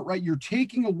sport, right, you're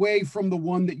taking away from the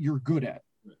one that you're good at.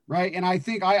 Right. And I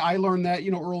think I learned that,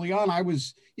 early on. I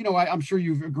was, I'm sure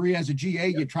you agree, as a GA,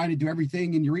 you're trying to do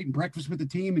everything, and you're eating breakfast with the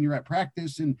team, and you're at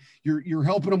practice, and you're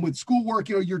helping them with schoolwork.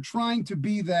 You're trying to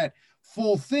be that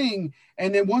full thing.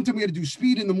 And then one time we had to do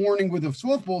speed in the morning with a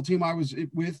softball team I was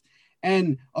with,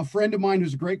 and a friend of mine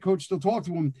who's a great coach, still talk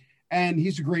to him, and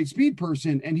he's a great speed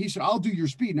person. And he said, I'll do your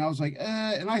speed. And I was like,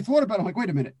 and I thought about it. I'm like, wait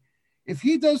a minute. If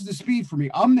he does the speed for me,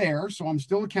 I'm there, so I'm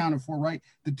still accounted for, right?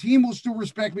 The team will still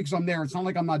respect me because I'm there. It's not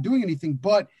like I'm not doing anything,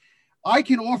 but I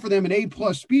can offer them an A+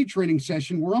 speed training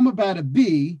session where I'm about a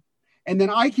B, and then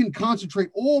I can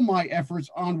concentrate all my efforts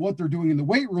on what they're doing in the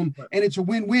weight room, and it's a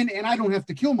win-win, and I don't have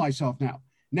to kill myself now.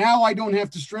 Now I don't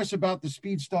have to stress about the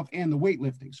speed stuff and the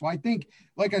weightlifting. So I think,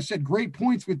 like I said, great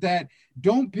points with that.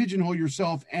 Don't pigeonhole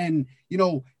yourself, and,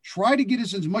 try to get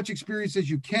us as much experience as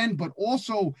you can, but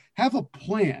also have a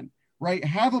plan. Right.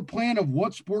 Have a plan of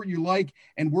what sport you like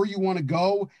and where you want to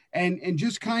go, and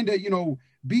just kind of,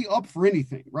 be up for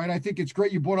anything. Right. I think it's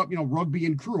great. You brought up, rugby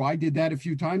and crew. I did that a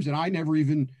few times, and I never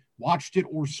even watched it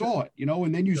or saw it,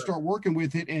 and then you start working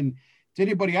with it. And to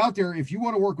anybody out there, if you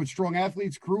want to work with strong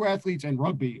athletes, crew athletes, and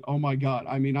rugby, oh my God.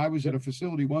 I mean, I was at a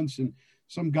facility once, and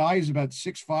some guy is about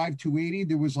 6'5", 280.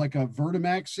 There was like a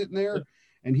Vertimax sitting there.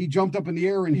 And he jumped up in the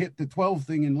air and hit the 12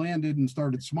 thing and landed and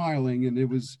started smiling. And it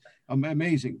was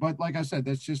amazing. But like I said,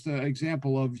 that's just an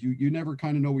example of you never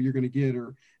kind of know what you're going to get,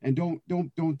 and don't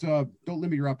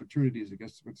limit your opportunities, I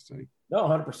guess is what to say. No,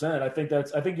 100%.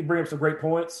 I think you bring up some great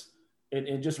points,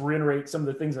 and just reiterate some of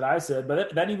the things that I said,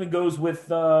 but that even goes with,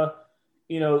 the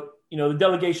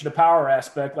delegation of power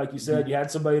aspect. Like you said, you had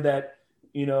somebody that,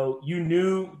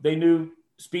 they knew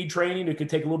speed training. It could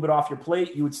take a little bit off your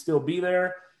plate. You would still be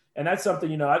there. And that's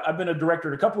something, I've been a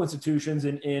director at a couple institutions,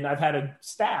 and I've had a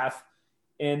staff,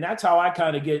 and that's how I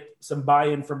kind of get some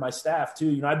buy-in from my staff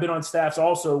too. I've been on staffs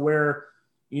also where,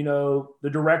 the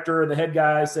director or the head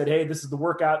guy said, hey, this is the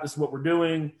workout, this is what we're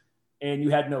doing. And you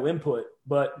had no input.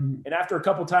 And after a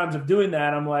couple of times of doing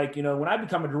that, I'm like, when I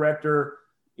become a director,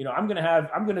 I'm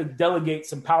going to delegate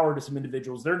some power to some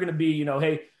individuals. They're going to be,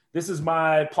 hey, this is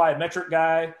my plyometric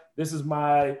guy. This is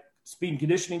my speed and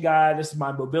conditioning guy. This is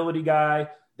my mobility guy.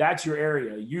 That's your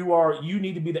area. You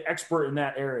need to be the expert in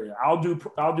that area. I'll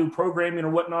do programming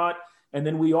or whatnot, and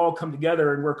then we all come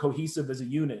together and we're cohesive as a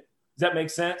unit. Does that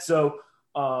make sense? So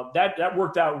that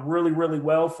worked out really, really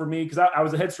well for me, because I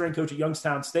was a head strength coach at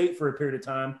Youngstown State for a period of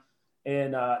time,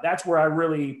 and that's where I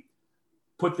really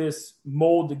put this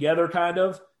mold together, kind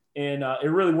of, and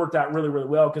it really worked out really, really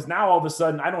well, because now all of a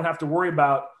sudden I don't have to worry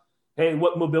about, hey,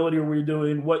 what mobility are we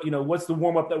doing? What's the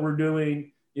warm up that we're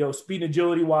doing? Speed and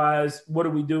agility wise, what are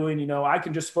we doing? I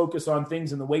can just focus on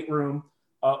things in the weight room,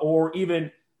 or even,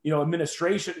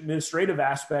 administrative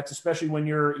aspects, especially when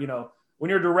you're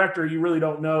a director, you really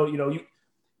don't know,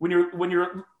 when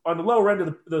you're on the lower end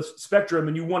of the spectrum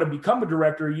and you want to become a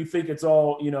director, you think it's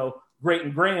all, great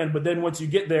and grand. But then once you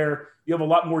get there, you have a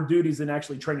lot more duties than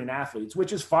actually training athletes,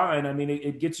 which is fine. I mean,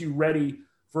 it gets you ready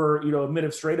for,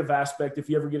 administrative aspect, if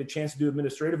you ever get a chance to do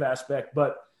administrative aspect.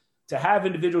 But to have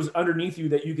individuals underneath you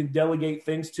that you can delegate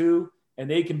things to, and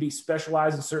they can be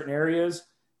specialized in certain areas,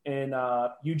 and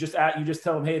you just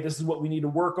tell them, hey, this is what we need to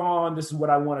work on. This is what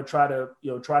I want to try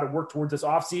to work towards this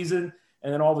off season.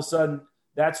 And then all of a sudden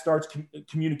that starts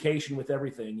communication with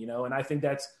everything, and I think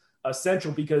that's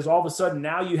essential, because all of a sudden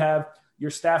now you have your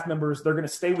staff members, they're going to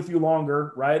stay with you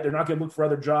longer, right? They're not going to look for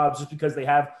other jobs just because they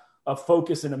have a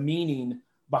focus and a meaning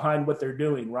behind what they're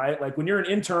doing, right? Like when you're an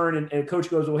intern and a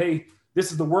coach goes, well, hey,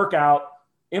 this is the workout,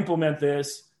 implement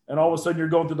this. And all of a sudden you're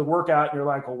going through the workout and you're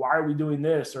like, well, why are we doing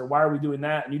this? Or why are we doing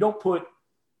that? And you don't put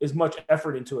as much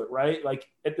effort into it, right? Like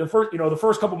at the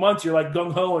first couple months, you're like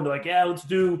gung ho and you're like, yeah, let's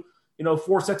do,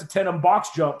 4 sets of 10 on box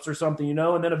jumps or something,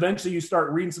 and then eventually you start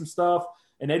reading some stuff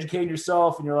and educating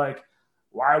yourself. And you're like,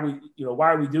 why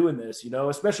are we doing this?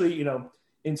 Especially,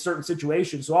 in certain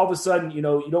situations. So all of a sudden, you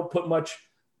don't put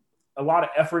a lot of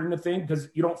effort into things because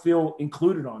you don't feel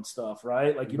included on stuff,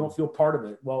 right? Like you don't feel part of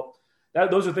it. Well,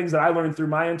 those are things that I learned through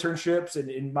my internships and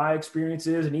in my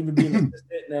experiences and even being an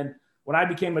assistant. And then when I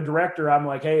became a director, I'm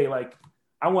like, hey, like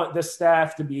I want this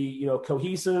staff to be,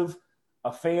 cohesive,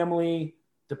 a family,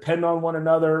 depend on one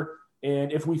another.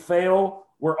 And if we fail,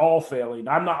 we're all failing.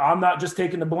 I'm not just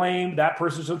taking the blame. That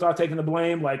person's just not taking the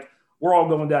blame. Like we're all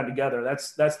going down together.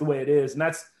 That's the way it is. And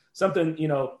that's something,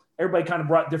 everybody kind of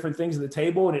brought different things to the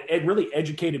table, and it really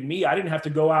educated me. I didn't have to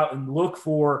go out and look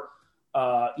for,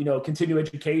 continuing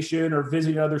education or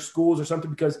visiting other schools or something,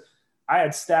 because I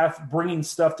had staff bringing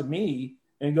stuff to me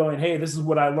and going, hey, this is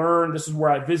what I learned. This is where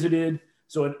I visited.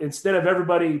 So instead of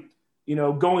everybody,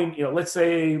 going, let's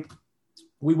say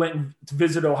we went to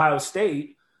visit Ohio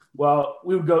State. Well,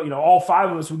 we would go, all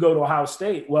 5 of us would go to Ohio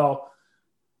State. Well,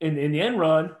 in the end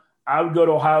run, I would go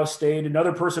to Ohio State.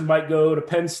 Another person might go to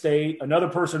Penn State. Another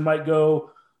person might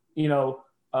go, to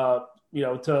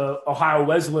Ohio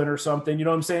Wesleyan or something. You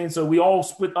know what I'm saying? So we all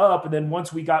split up, and then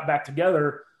once we got back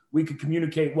together, we could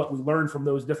communicate what we learned from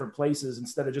those different places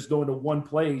instead of just going to one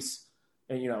place.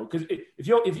 And because if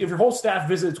your whole staff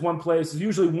visits one place, there's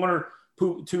usually 1 or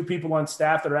 2 people on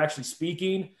staff that are actually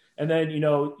speaking, and then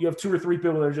you have 2 or 3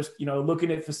 people that are just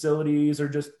looking at facilities or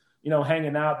just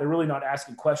hanging out. They're really not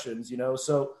asking questions.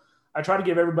 So I try to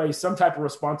give everybody some type of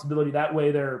responsibility. That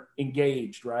way they're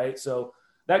engaged, right? So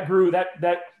that grew.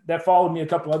 That followed me a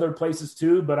couple other places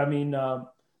too. But I mean,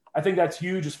 I think that's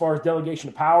huge as far as delegation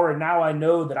of power. And now I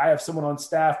know that I have someone on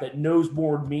staff that knows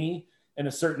more than me in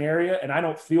a certain area, and I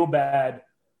don't feel bad,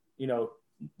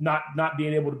 not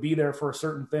being able to be there for a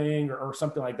certain thing or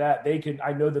something like that.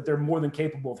 I know that they're more than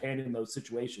capable of handling those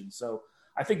situations. So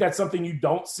I think that's something you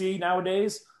don't see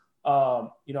nowadays.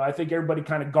 I think everybody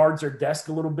kind of guards their desk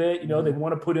a little bit. They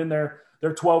want to put in their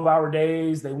 12-hour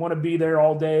days. They want to be there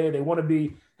all day. They want to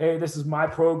be, hey, this is my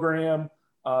program.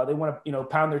 They want to,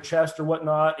 pound their chest or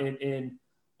whatnot. And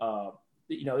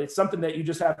it's something that you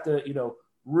just have to,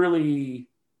 really,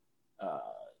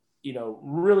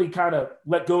 really kind of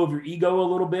let go of your ego a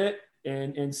little bit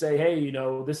and say, hey,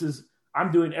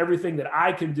 I'm doing everything that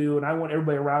I can do, and I want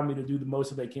everybody around me to do the most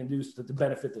that they can do to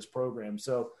benefit this program.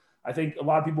 So I think a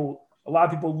lot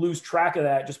of people lose track of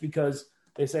that just because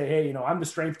they say, hey, I'm the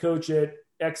strength coach at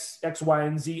X, Y,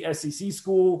 and Z SEC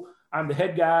school. I'm the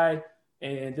head guy,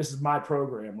 and this is my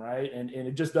program, right? And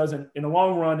it just doesn't, in the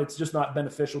long run, it's just not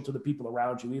beneficial to the people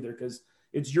around you either, because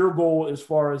it's your goal as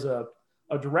far as a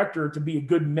director to be a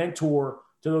good mentor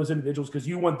to those individuals, because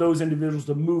you want those individuals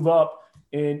to move up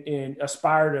and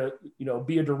aspire to,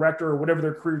 be a director or whatever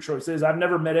their career choice is. I've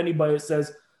never met anybody that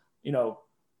says,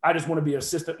 I just want to be an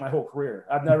assistant my whole career.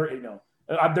 I've never,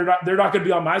 they're not going to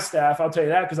be on my staff. I'll tell you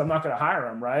that, because I'm not going to hire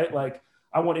them, right? Like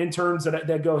I want interns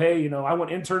that go, hey, I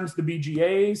want interns to be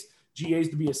GAs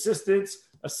to be assistants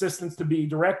to be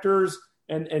directors,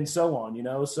 and so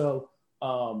on, So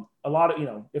a lot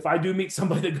of, if I do meet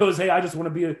somebody that goes, hey, I just want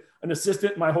to be an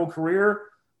assistant my whole career,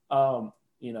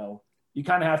 you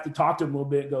kind of have to talk to them a little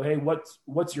bit and go, hey,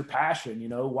 what's your passion?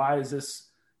 Why is this,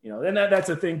 and that's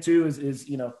a thing too, is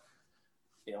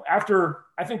after,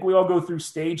 I think we all go through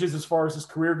stages as far as this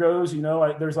career goes.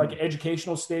 There's like an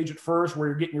educational stage at first where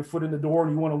you're getting your foot in the door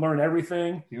and you want to learn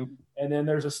everything. Yep. And then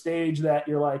there's a stage that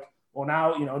you're like, well,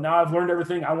 now I've learned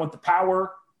everything. I want the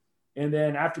power. And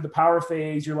then after the power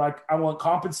phase, you're like, I want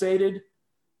compensated.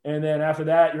 And then after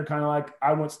that, you're kind of like,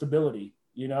 I want stability,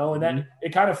 and then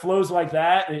it kind of flows like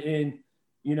that. And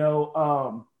I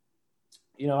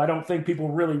don't think people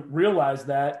really realize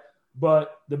that.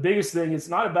 But the biggest thing, it's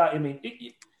not about,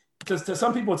 because to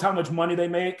some people it's how much money they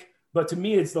make, but to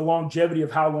me it's the longevity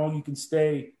of how long you can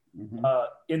stay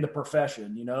in the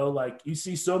profession. Like you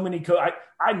see so many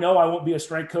I know I won't be a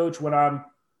strength coach when I'm,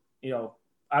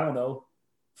 I don't know,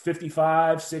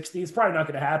 55, 60. It's probably not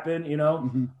going to happen.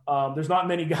 There's not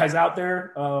many guys out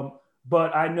there.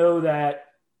 But I know that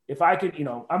if I could,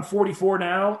 I'm 44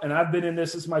 now, and I've been in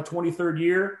this is my 23rd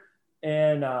year.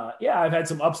 And I've had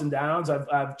some ups and downs.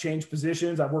 I've changed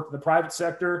positions. I've worked in the private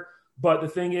sector, but the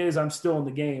thing is, I'm still in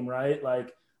the game, right?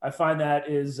 Like I find that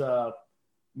is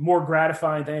more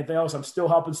gratifying than anything else. I'm still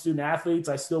helping student athletes.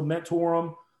 I still mentor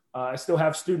them. I still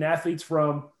have student athletes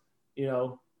from,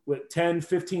 10,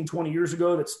 15, 20 years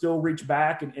ago that still reach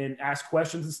back and ask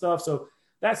questions and stuff. So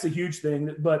that's a huge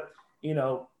thing. But,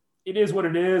 it is what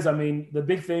it is. I mean, the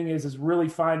big thing is really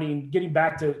getting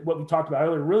back to what we talked about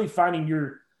earlier, really finding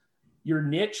your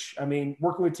niche. I mean,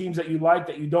 working with teams that you like,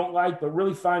 that you don't like, but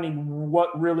really finding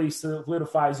what really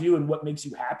solidifies you and what makes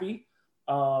you happy.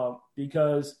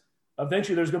 because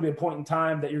eventually there's going to be a point in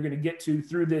time that you're going to get to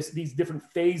through these different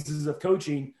phases of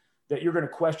coaching that you're going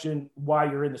to question why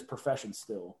you're in this profession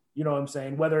still. You know what I'm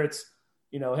saying? Whether it's,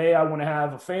 hey, I want to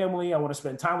have a family. I want to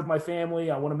spend time with my family.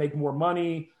 I want to make more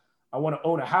money. I want to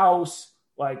own a house.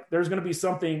 Like, there's going to be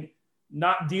something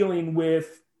not dealing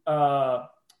with,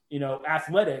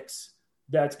 athletics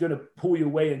that's going to pull you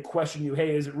away and question you.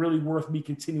 Hey, is it really worth me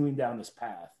continuing down this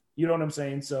path? You know what I'm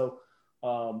saying? So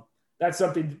that's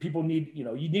something that people need, you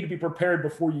need to be prepared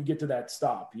before you get to that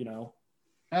stop,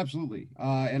 Absolutely.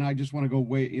 And I just want to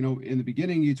go in the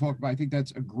beginning, you talked about, I think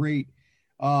that's a great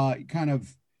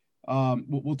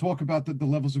we'll talk about the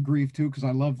levels of grief too, because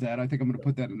I love that. I think I'm going to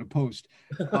put that in a post.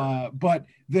 But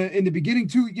in the beginning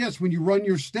too, yes, when you run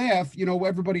your staff,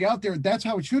 everybody out there, that's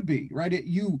how it should be, right?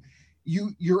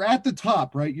 You're at the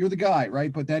top, right? You're the guy,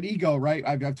 right? But that ego, right?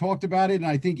 I've talked about it, and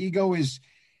I think ego is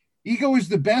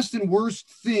the best and worst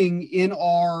thing in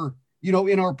our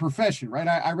profession, right?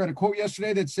 I read a quote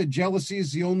yesterday that said jealousy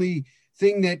is the only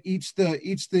thing that it's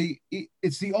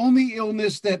the only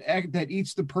illness that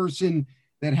eats the person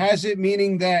that has it,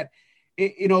 meaning that,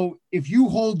 if you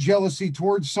hold jealousy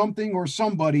towards something or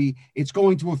somebody, it's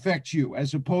going to affect you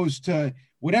as opposed to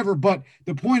whatever. But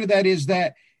the point of that is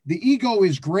that the ego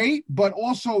is great, but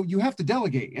also you have to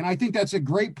delegate. And I think that's a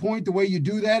great point, the way you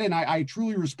do that. And I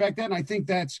truly respect that. And I think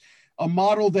that's a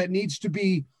model that needs to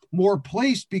be more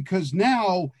placed, because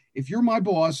now if you're my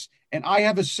boss and I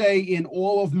have a say in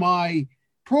all of my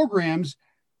programs,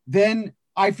 then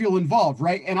I feel involved,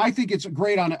 right? And I think it's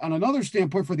great on another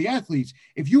standpoint for the athletes.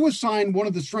 If you assign one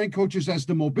of the strength coaches as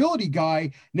the mobility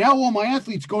guy, now all my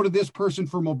athletes go to this person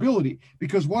for mobility.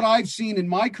 Because what I've seen in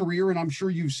my career, and I'm sure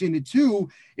you've seen it too,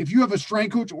 if you have a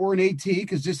strength coach or an AT,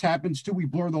 because this happens too, we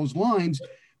blur those lines.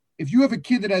 If you have a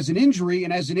kid that has an injury,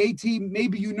 and as an AT,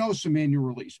 maybe some manual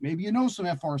release, maybe some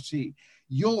FRC,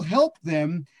 you'll help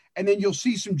them. And then you'll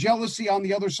see some jealousy on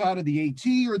the other side of the AT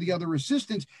or the other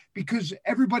assistants, because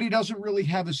everybody doesn't really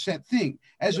have a set thing,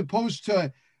 as opposed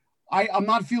to, I'm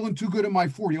not feeling too good at my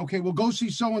 40. Okay, well, go see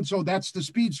so-and-so. That's the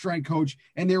speed strength coach.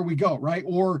 And there we go, right?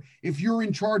 Or if you're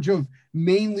in charge of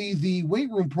mainly the weight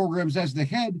room programs as the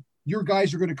head, your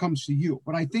guys are going to come see you.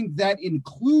 But I think that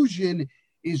inclusion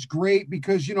is great,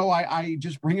 because, I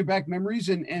just bring it back memories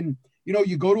and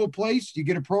you go to a place, you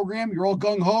get a program, you're all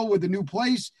gung-ho with a new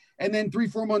place. And then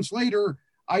 3-4 months later,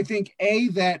 I think A,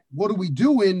 that what are we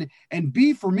doing? And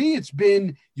B, for me, it's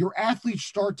been your athletes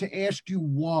start to ask you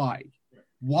why.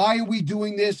 Why are we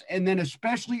doing this? And then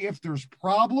especially if there's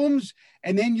problems,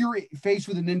 and then you're faced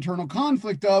with an internal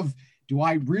conflict of, do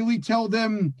I really tell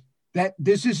them that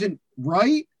this isn't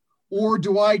right? Or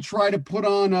do I try to put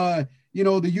on the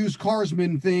used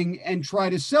carsman thing and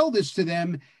try to sell this to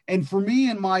them? And for me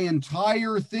and my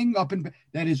entire thing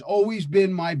that has always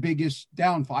been my biggest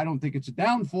downfall. I don't think it's a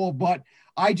downfall, but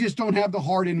I just don't have the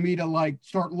heart in me to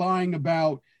start lying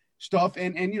about stuff.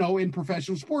 And in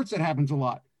professional sports, that happens a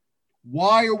lot.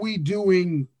 Why are we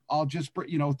doing, I'll just,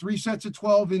 3 sets of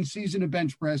 12 in season of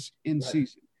bench press in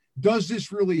season? Does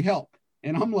this really help?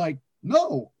 And I'm like,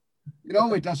 no.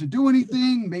 It doesn't do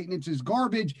anything. Maintenance is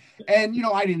garbage. And,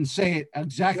 I didn't say it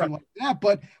exactly like that,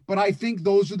 but I think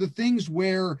those are the things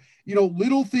where,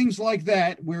 little things like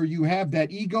that, where you have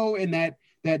that ego and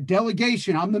that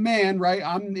delegation. I'm the man, right?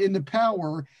 I'm in the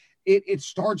power. It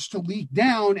starts to leak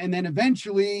down. And then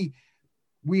eventually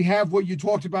we have what you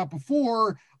talked about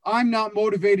before. I'm not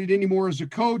motivated anymore as a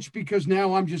coach, because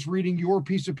now I'm just reading your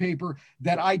piece of paper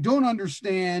that I don't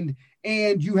understand,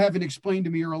 and you haven't explained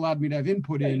to me or allowed me to have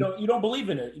input in. You don't believe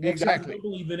in it. Exactly. You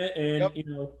don't believe in it. And,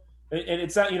 and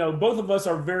it's not, both of us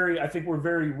are I think we're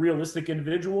very realistic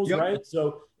individuals, right?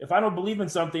 So if I don't believe in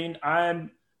something,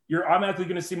 I'm actually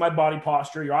going to see my body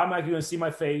posture. You're automatically going to see my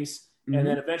face. Mm-hmm. And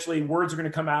then eventually words are going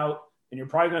to come out, and you're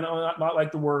probably going to not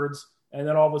like the words. And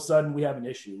then all of a sudden we have an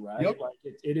issue, right? Yep. Like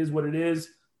it is what it is.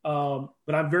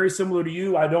 But I'm very similar to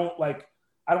you. I don't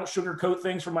sugarcoat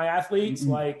things for my athletes.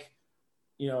 Mm-hmm. Like,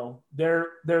 they're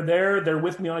there, they're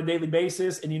with me on a daily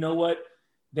basis. And you know what?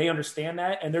 They understand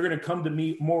that, and they're going to come to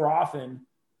me more often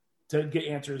to get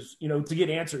answers,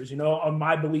 on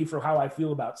my belief or how I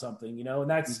feel about something, and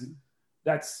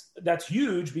that's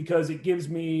huge, because it gives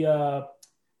me,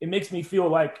 it makes me feel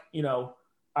like,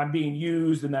 I'm being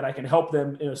used and that I can help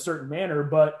them in a certain manner.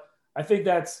 But I think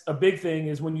that's a big thing,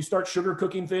 is when you start sugar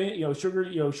coating things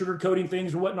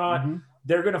or whatnot, mm-hmm.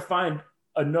 they're going to find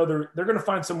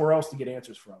somewhere else to get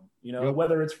answers from,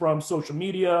 whether it's from social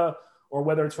media or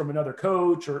whether it's from another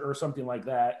coach or something like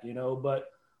that, but,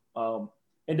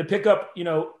 and to pick up,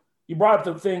 you brought up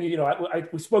the thing,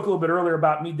 we spoke a little bit earlier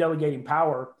about me delegating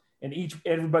power and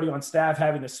everybody on staff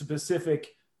having a specific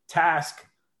task,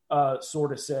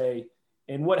 sort of say.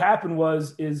 And what happened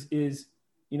is,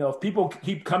 if people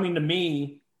keep coming to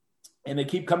me and they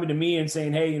keep coming to me and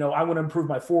saying, hey, I want to improve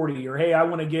my 40, or, hey,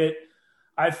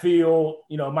 I feel,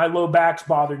 my low back's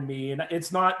bothering me, and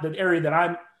it's not the area that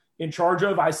I'm in charge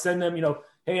of. I send them,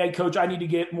 hey, coach, I need to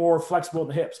get more flexible in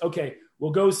the hips. Okay,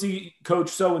 we'll go see coach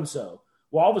so-and-so.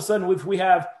 Well, all of a sudden, if we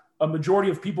have a majority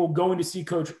of people going to see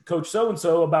coach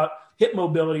so-and-so about hip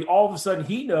mobility, all of a sudden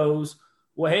he knows,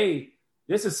 well, hey,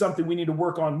 this is something we need to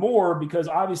work on more, because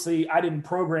obviously I didn't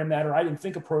program that, or I didn't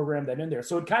think of program that in there.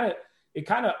 So it kind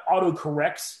of auto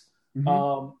corrects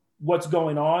what's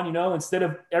going on, instead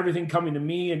of everything coming to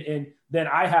me and then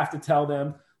I have to tell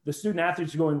them. The student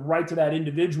athletes are going right to that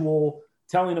individual,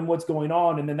 telling them what's going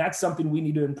on. And then that's something we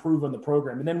need to improve on the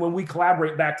program. And then when we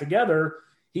collaborate back together,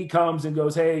 he comes and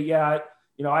goes, hey, yeah,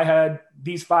 I had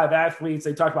these 5 athletes.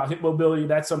 They talked about hip mobility.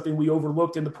 That's something we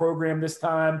overlooked in the program this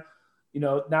time.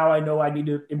 Now I know I need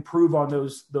to improve on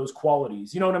those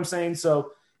qualities. You know what I'm saying?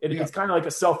 So it's kind of like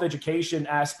a self-education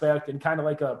aspect, and kind of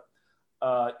like a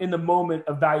in the moment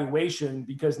evaluation,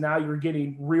 because now you're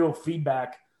getting real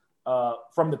feedback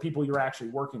from the people you're actually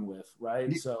working with.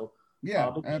 Right. So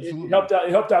absolutely. It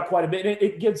helped out quite a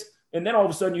bit. And then all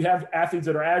of a sudden you have athletes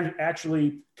that are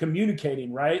actually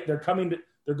communicating, right? They're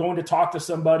going to talk to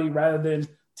somebody rather than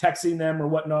texting them or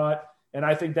whatnot. And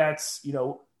I think that's,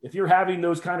 if you're having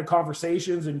those kind of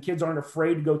conversations and kids aren't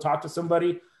afraid to go talk to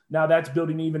somebody, now that's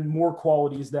building even more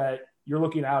qualities that you're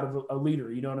looking out of a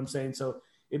leader. You know what I'm saying? So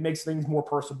it makes things more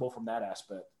personable from that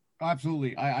aspect.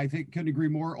 Absolutely. I think couldn't agree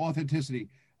more. Authenticity.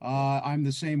 I'm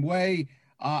the same way.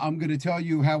 I'm going to tell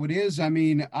you how it is. I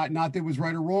mean, not that it was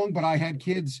right or wrong, but I had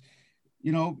kids,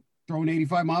 throwing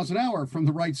 85 miles an hour from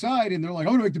the right side, and they're like,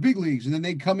 "I'm going to make the big leagues." And then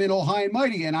they'd come in all high and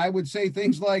mighty. And I would say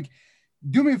things like,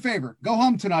 do me a favor, go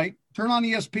home tonight, turn on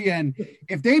ESPN.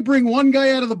 If they bring one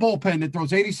guy out of the bullpen that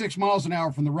throws 86 miles an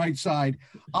hour from the right side,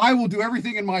 I will do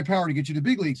everything in my power to get you to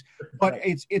big leagues. But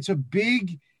it's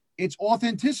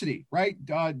authenticity, right?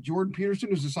 Jordan Peterson,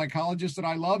 who's a psychologist that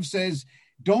I love, says,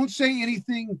 don't say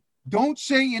anything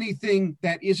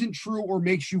that isn't true or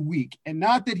makes you weak. And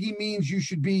not that he means you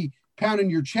should be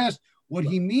pounding your chest. What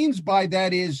he means by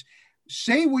that is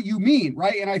say what you mean,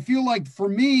 right? And I feel like for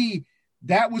me,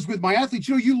 that was with my athletes.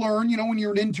 You learn, when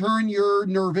you're an intern, you're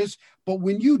nervous, but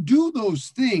when you do those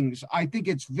things, I think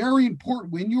it's very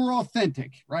important when you're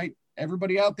authentic, right?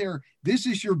 Everybody out there, this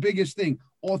is your biggest thing,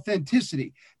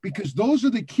 authenticity, because those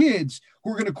are the kids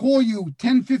who are going to call you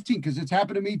 10, 15, because it's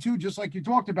happened to me too, just like you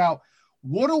talked about.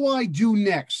 What do I do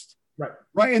next?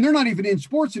 Right. And they're not even in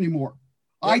sports anymore.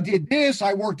 I did this.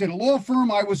 I worked at a law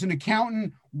firm. I was an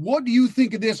accountant. What do you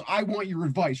think of this? I want your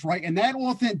advice, right? And that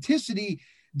authenticity,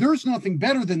 there's nothing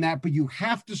better than that, but you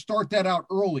have to start that out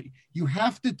early. You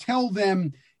have to tell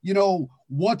them,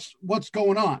 what's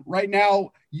going on right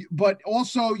now. But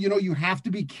also, you have to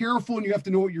be careful, and you have to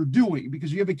know what you're doing,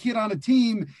 because you have a kid on a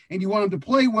team and you want him to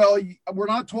play well. We're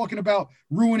not talking about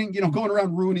ruining, going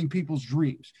around ruining people's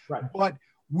dreams, right? But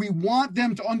we want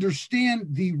them to understand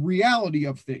the reality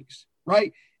of things,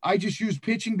 right? I just use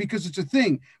pitching because it's a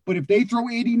thing. But if they throw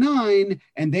 89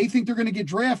 and they think they're going to get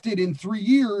drafted in 3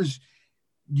 years,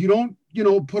 you don't,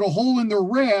 put a hole in their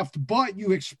raft, but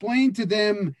you explain to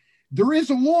them, there is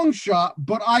a long shot,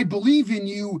 but I believe in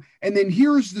you. And then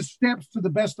here's the steps to the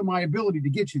best of my ability to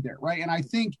get you there, right? And I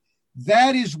think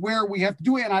that is where we have to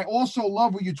do it. And I also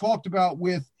love what you talked about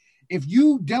with, if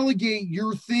you delegate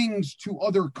your things to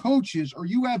other coaches, or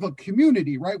you have a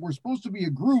community, right? We're supposed to be a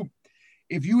group.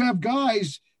 If you have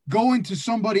guys going to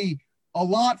somebody a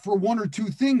lot for one or two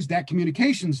things, that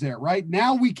communication's there, right?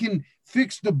 Now we can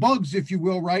fix the bugs, if you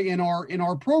will, right, in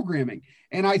our programming.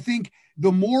 And I think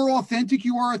the more authentic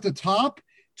you are at the top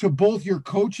to both your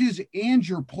coaches and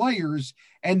your players,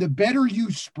 and the better you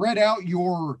spread out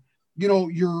your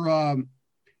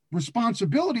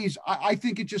responsibilities, I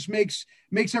think it just makes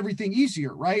everything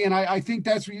easier, right? And I think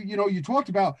that's what you talked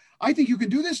about. I think you can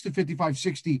do this to 55,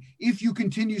 60 if you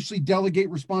continuously delegate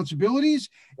responsibilities,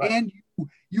 right, and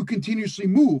you continuously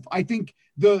move. I think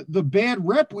the bad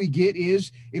rep we get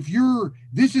is if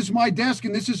this is my desk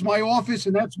and this is my office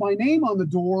and that's my name on the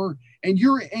door, and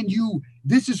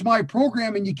this is my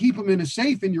program, and you keep them in a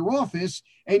safe in your office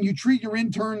and you treat your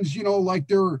interns, like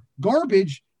they're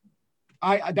garbage.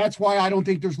 That's why I don't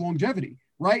think there's longevity,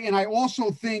 right? And I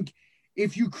also think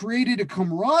if you created a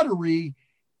camaraderie,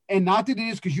 and not that it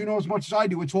is, because as much as I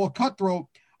do, it's all cutthroat,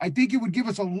 I think it would give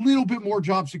us a little bit more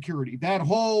job security. That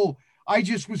whole, I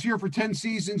just was here for 10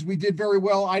 seasons, we did very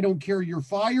well, I don't care, you're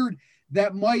fired,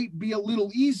 that might be a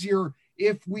little easier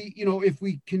if we,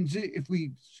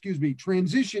 excuse me,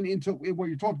 transition into what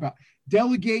you're talking about,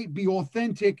 delegate, be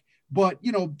authentic, but,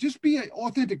 just be an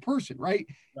authentic person, right?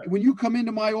 When you come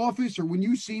into my office or when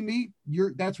you see me,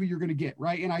 that's what you're going to get.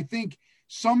 Right. And I think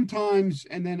sometimes,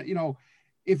 and then,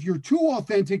 if you're too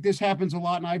authentic, this happens a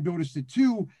lot. And I've noticed it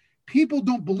too. People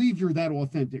don't believe you're that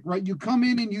authentic, right? You come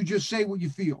in and you just say what you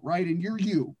feel, right? And you're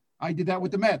you. I did that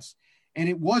with the Mets and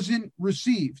it wasn't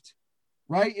received,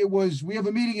 right? It was, we have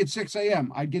a meeting at 6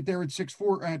 a.m. I'd get there at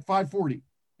 5:40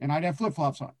 and I'd have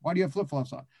flip-flops on. Why do you have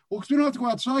flip-flops on? Well, because we don't have to go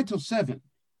outside till 7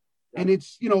 and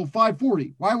it's,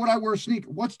 5:40. Why would I wear a sneaker?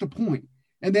 What's the point?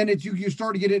 And then it's you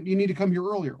start to get it. You need to come here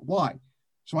earlier. Why?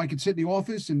 So I could sit in the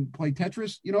office and play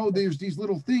Tetris. There's these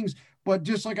little things, but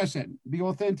just like I said, be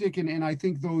authentic. And I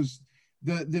think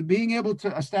the being able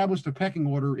to establish the pecking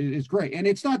order is great. And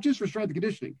it's not just for strength and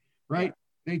conditioning, right?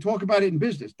 They talk about it in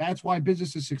business. That's why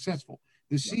business is successful.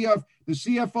 The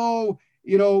CFO,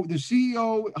 the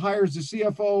CEO hires the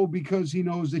CFO because he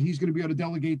knows that he's going to be able to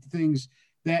delegate the things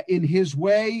that in his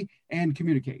way and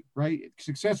communicate, right?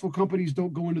 Successful companies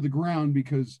don't go into the ground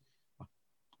because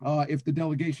if the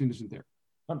delegation isn't there.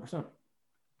 100%.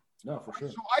 No, for sure.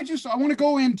 So I want to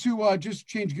go into just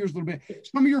change gears a little bit.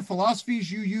 Some of your philosophies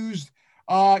you used,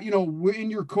 in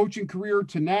your coaching career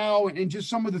to now, and just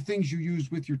some of the things you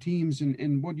used with your teams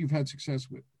and what you've had success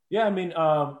with. Yeah, I mean,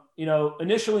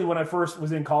 initially when I first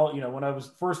was in college, when I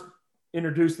was first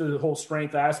introduced to the whole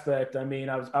strength aspect, I mean,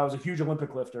 I was a huge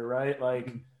Olympic lifter, right?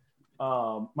 Like,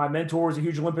 my mentor was a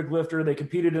huge Olympic lifter. They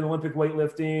competed in Olympic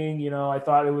weightlifting. I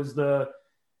thought it was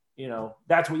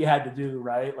that's what you had to do,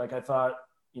 right? Like I thought,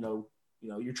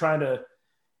 you're trying to,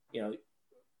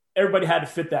 everybody had to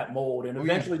fit that mold. And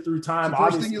eventually through time,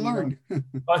 first thing you learned.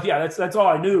 But yeah, that's all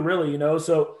I knew really,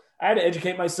 so I had to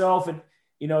educate myself. And,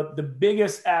 the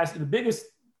biggest,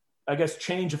 I guess,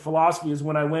 change of philosophy is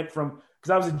when I went from, because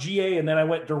I was a GA and then I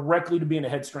went directly to being a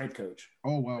head strength coach.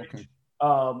 Oh, wow. Okay.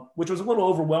 Which was a little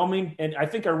overwhelming. And I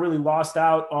think I really lost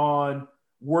out on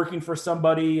working for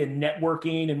somebody and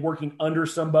networking and working under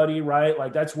somebody, right?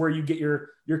 Like that's where you get your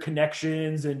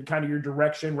connections and kind of your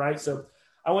direction, right? So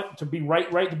I went to be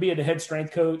right to be a head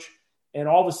strength coach. And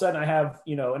all of a sudden I have,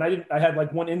 I had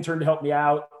like one intern to help me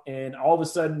out. And all of a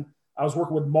sudden I was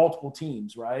working with multiple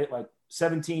teams, right? Like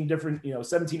 17,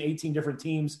 18 different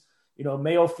teams,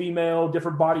 male, female,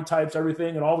 different body types,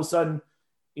 everything. And all of a sudden,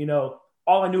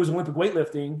 all I knew was Olympic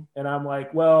weightlifting. And I'm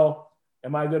like, well,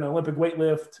 am I going to Olympic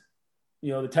weightlift,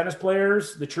 the tennis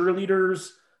players, the cheerleaders?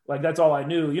 Like, that's all I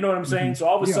knew. You know what I'm saying? Mm-hmm. So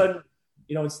all of a sudden,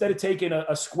 instead of taking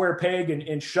a square peg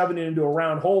and shoving it into a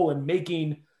round hole and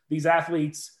making these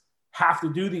athletes have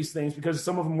to do these things because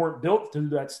some of them weren't built to do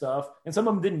that stuff and some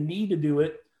of them didn't need to do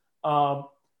it. All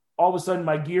of a sudden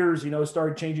my gears,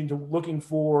 started changing to looking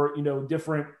for,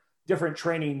 different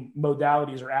training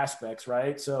modalities or aspects.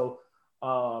 Right. So,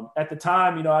 at the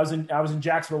time, I was in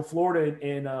Jacksonville, Florida,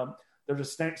 and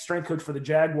there's a strength coach for the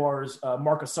Jaguars,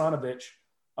 Mark Asanovich,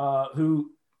 who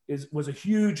was a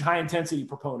huge high intensity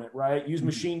proponent, right? Use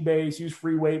machine base, use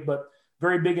free weight, but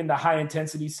very big into high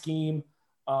intensity scheme.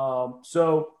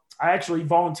 So I actually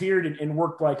volunteered and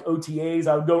worked like OTAs.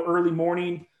 I would go early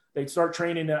morning. They'd start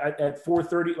training at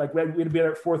 4:30. Like we'd be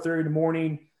there at 4:30 in the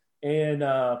morning. And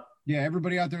yeah,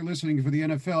 everybody out there listening for the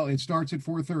NFL, it starts at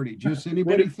 4:30. Just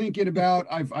anybody thinking about,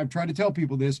 I've tried to tell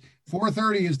people this,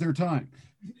 4:30 is their time.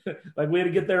 Like we had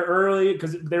to get there early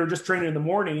because they were just training in the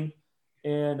morning.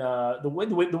 And the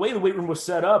way the weight room was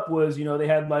set up was, they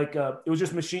had like it was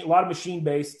just a lot of machine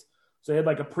based. So they had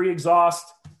like a pre-exhaust,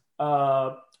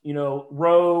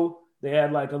 row. They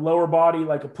had like a lower body,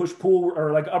 like a push pull,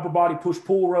 or like upper body push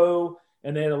pull row,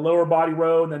 and they had a lower body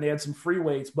row, and then they had some free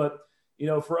weights. But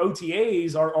for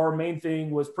OTAs, our main thing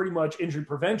was pretty much injury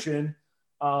prevention,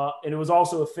 and it was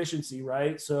also efficiency,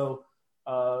 right? So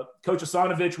Coach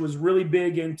Asanovich was really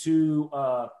big into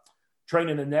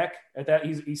training the neck. At that,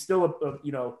 he's still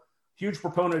a huge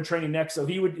proponent of training neck. So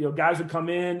he would, guys would come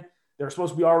in, they're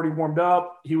supposed to be already warmed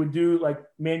up. He would do like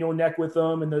manual neck with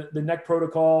them and the neck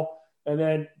protocol. And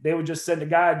then they would just send a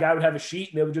guy would have a sheet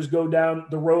and they would just go down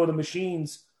the row of the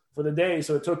machines for the day.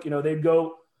 So it took, they'd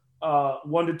go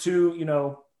 1 to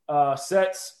 2,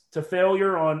 sets to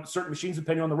failure on certain machines,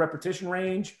 depending on the repetition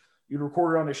range. You'd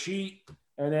record it on a sheet.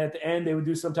 And then at the end, they would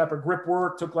do some type of grip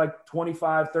work, took like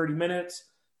 25, 30 minutes,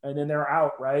 and then they're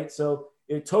out, right? So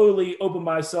it totally opened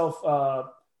my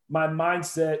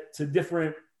mindset to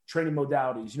different training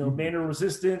modalities, manual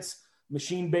resistance,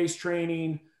 machine-based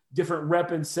training, different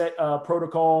rep and set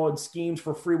protocol and schemes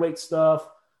for free weight stuff.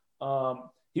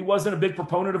 He wasn't a big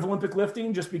proponent of Olympic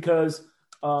lifting just because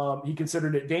he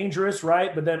considered it dangerous,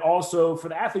 right? But then also for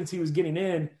the athletes he was getting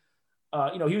in,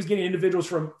 he was getting individuals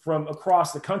from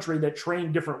across the country that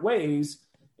trained different ways.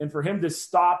 And for him to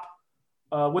stop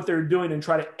what they're doing and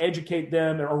try to educate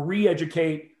them or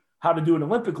re-educate how to do an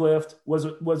Olympic lift was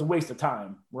a waste of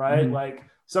time, right? Mm-hmm. Like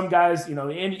some guys,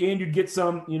 and you'd get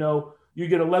some, you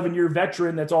get 11-year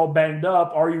veteran that's all banged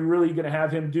up. Are you really going to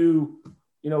have him do,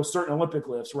 certain Olympic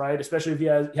lifts, right? Especially if he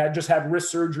had just had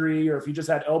wrist surgery or if he just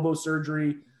had elbow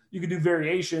surgery, you could do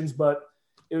variations, but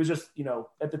it was just,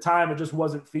 at the time it just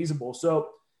wasn't feasible. So,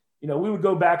 we would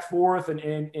go back forth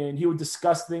and he would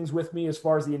discuss things with me as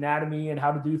far as the anatomy and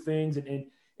how to do things. And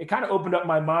it kind of opened up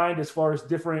my mind as far as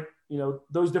different,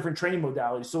 those different training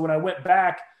modalities. So when I went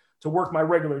back to work my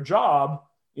regular job,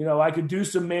 I could do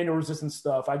some manual resistance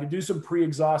stuff. I could do some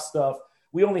pre-exhaust stuff.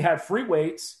 We only had free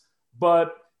weights,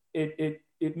 but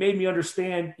it made me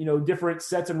understand, different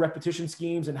sets and repetition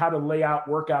schemes and how to lay out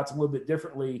workouts a little bit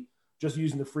differently just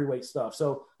using the free weight stuff.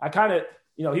 So I kind of,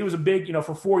 he was a big,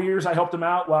 for 4 years, I helped him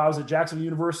out while I was at Jacksonville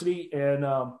University. And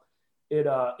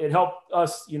it helped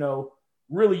us,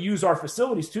 really use our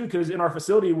facilities too, because in our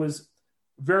facility it was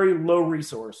very low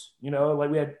resource, like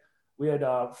we had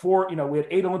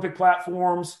 8 Olympic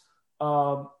platforms,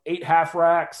 8 half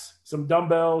racks, some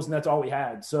dumbbells, and that's all we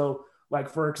had. So like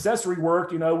for accessory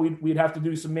work, we'd have to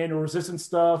do some manual resistance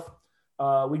stuff.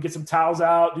 We'd get some towels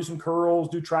out, do some curls,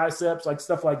 do triceps, like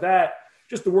stuff like that,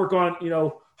 just to work on,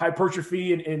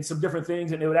 hypertrophy and some different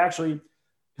things. And it would actually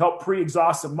help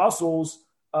pre-exhaust some muscles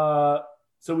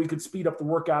so we could speed up the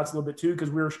workouts a little bit too, because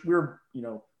we were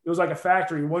it was like a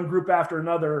factory, one group after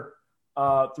another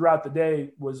throughout the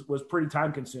day was pretty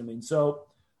time consuming. So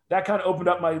that kind of opened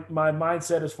up my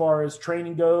mindset as far as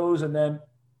training goes. And then,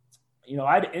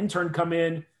 I had an intern come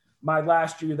in my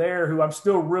last year there who I'm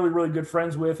still really, really good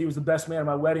friends with. He was the best man at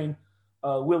my wedding,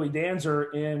 Willie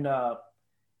Danzer. And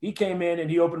he came in and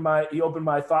he opened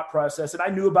my thought process. And I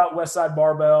knew about Westside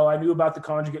Barbell. I knew about the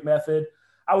conjugate method.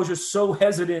 I was just so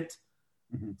hesitant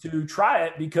to try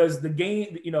it because the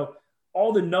gain,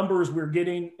 all the numbers we were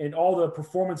getting and all the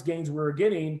performance gains we were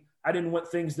getting, I didn't want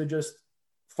things to just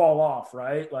fall off,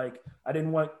 right? Like I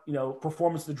didn't want,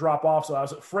 performance to drop off. So I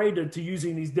was afraid to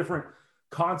using these different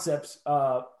concepts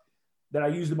that I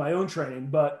used in my own training.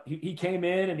 But he came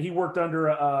in and he worked under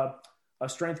a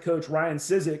strength coach, Ryan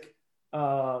Sizik,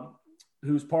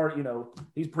 who's part,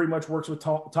 he's pretty much works with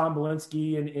Tom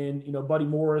Belinsky and Buddy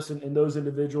Morris and those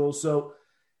individuals. So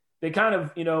they kind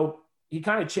of, he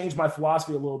kind of changed my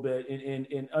philosophy a little bit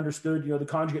and understood, the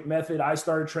conjugate method. I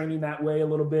started training that way a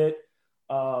little bit.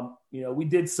 We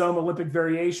did some Olympic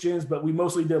variations, but we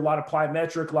mostly did a lot of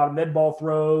plyometric, a lot of med ball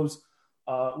throws,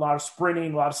 a lot of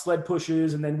sprinting, a lot of sled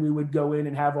pushes. And then we would go in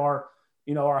and have our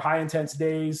high intense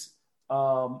days,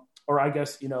 or I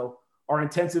guess, our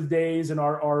intensive days and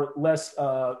our less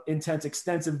intense,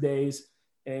 extensive days.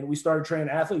 And we started training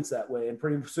athletes that way. And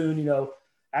pretty soon,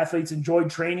 athletes enjoyed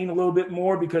training a little bit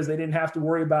more because they didn't have to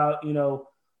worry about,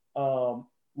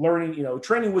 learning,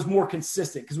 training was more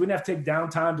consistent because we didn't have to take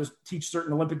downtime to teach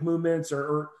certain Olympic movements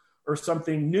or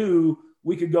something new.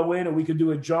 We could go in and we could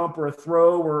do a jump or a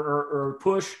throw or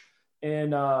push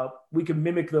and we could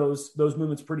mimic those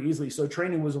movements pretty easily. So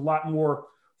training was a lot more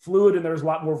fluid and there was a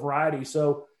lot more variety.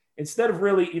 So instead of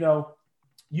really,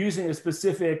 using a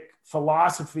specific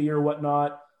philosophy or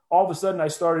whatnot, all of a sudden I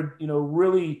started,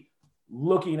 really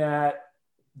looking at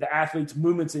the athlete's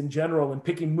movements in general and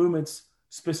picking movements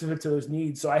specific to those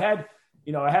needs. So I had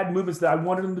movements that I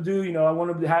wanted them to do. I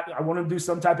wanted them to do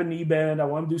some type of knee bend. I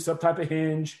want them to do some type of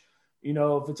hinge.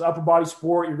 If it's upper body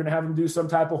sport, you're going to have them do some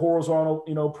type of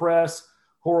horizontal, press,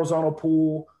 horizontal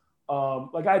pull.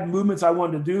 Like I had movements I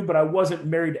wanted to do, but I wasn't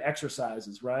married to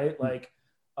exercises, right? Like,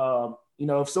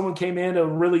 if someone came in at a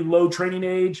really low training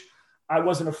age, I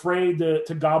wasn't afraid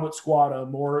to goblet squat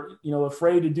them or,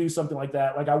 afraid to do something like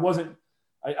that. Like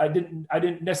I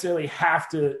didn't necessarily have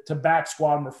to back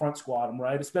squat them or front squat them,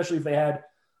 right? Especially if they had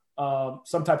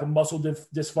some type of muscle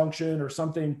dysfunction or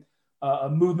something, a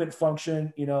movement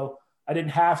function, I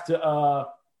didn't have to,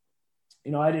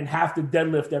 I didn't have to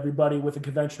deadlift everybody with a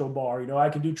conventional bar. I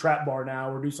could do trap bar now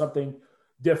or do something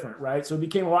different, right? So it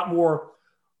became a lot more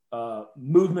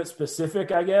movement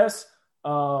specific, I guess.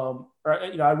 I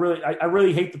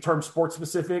really hate the term sport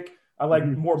specific. I like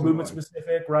more movement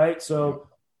specific, right? So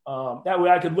that way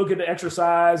I could look at the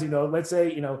exercise, let's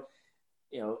say,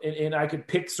 and I could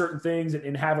pick certain things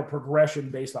and have a progression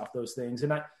based off those things.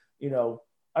 And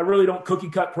I really don't cookie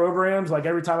cut programs. Like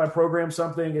every time I program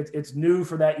something, it's new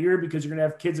for that year because you're going to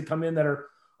have kids that come in that are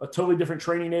a totally different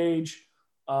training age,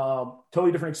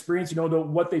 totally different experience. You don't know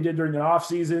what they did during the off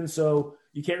season. So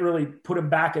you can't really put them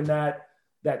back in that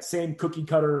same cookie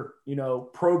cutter,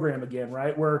 program again,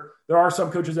 right? Where there are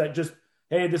some coaches that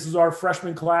hey, this is our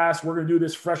freshman class. We're going to do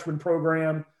this freshman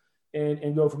program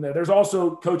and go from there. There's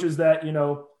also coaches that,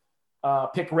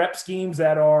 pick rep schemes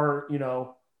that are,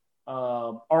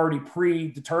 already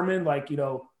predetermined, like,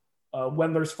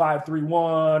 Wendler's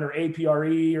 5-3-1 or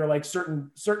APRE or like certain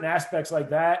aspects like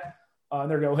that. And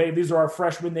they go, hey, these are our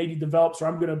freshmen they need to develop, so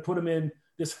I'm going to put them in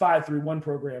this 5-3-1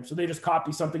 program. So they just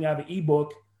copy something out of the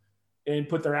ebook and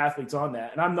put their athletes on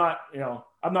that. And I'm not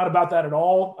about that at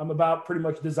all. I'm about pretty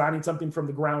much designing something from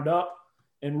the ground up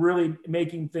and really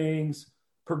making things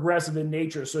progressive in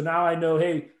nature. So now I know,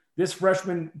 hey, this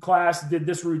freshman class did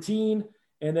this routine.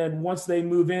 And then once they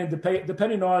move in,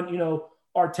 depending on,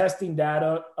 our testing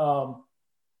data,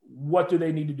 what do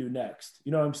they need to do next?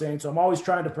 You know what I'm saying? So I'm always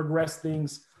trying to progress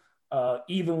things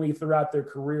evenly throughout their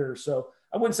career. So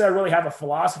I wouldn't say I really have a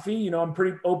philosophy. I'm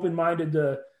pretty open-minded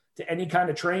to any kind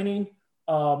of training.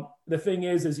 The thing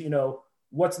is,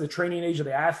 what's the training age of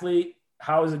the athlete?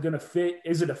 How is it going to fit?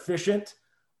 Is it efficient?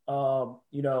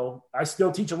 I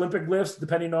still teach Olympic lifts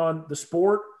depending on the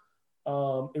sport.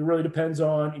 It really depends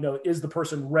on, is the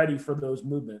person ready for those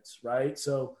movements, right?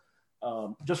 So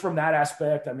just from that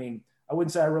aspect, I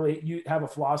wouldn't say I really have a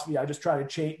philosophy. I just try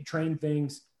to train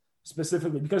things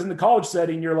specifically, because in the college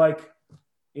setting, you're like,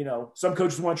 some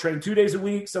coaches want to train 2 days a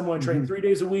week, some want to train 3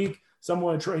 days a week, some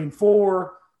want to train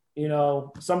 4,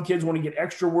 some kids want to get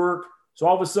extra work. So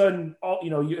all of a sudden,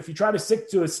 if you try to stick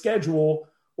to a schedule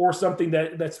or something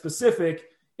that's specific,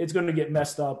 it's going to get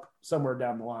messed up somewhere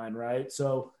down the line, right?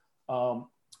 So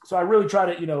I really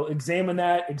try to, examine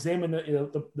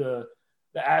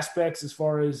the aspects as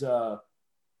far as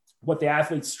what the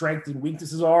athlete's strengths and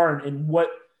weaknesses are, and what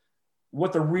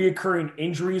the reoccurring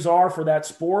injuries are for that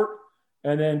sport,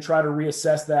 and then try to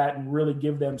reassess that and really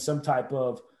give them some type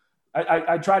of,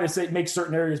 I try to make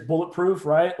certain areas bulletproof,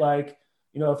 right? Like,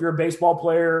 if you're a baseball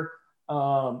player,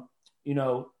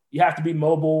 you have to be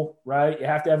mobile, right? You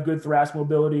have to have good thoracic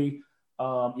mobility.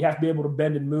 You have to be able to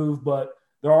bend and move, but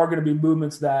there are going to be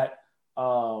movements that,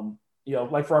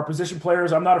 like for our position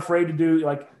players, I'm not afraid to do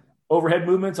like overhead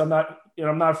movements. I'm not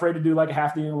afraid to do like a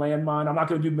half the landmine. I'm not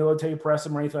going to do military press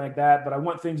them or anything like that, but I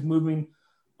want things moving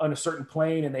on a certain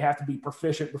plane, and they have to be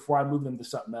proficient before I move them to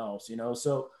something else,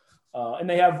 So, and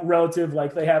they have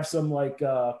they have some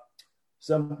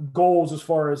goals as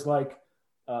far as like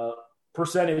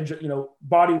percentage,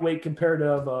 body weight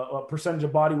comparative, a percentage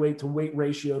of body weight to weight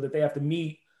ratio that they have to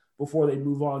meet before they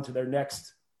move on to their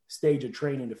next stage of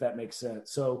training, if that makes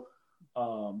sense. So,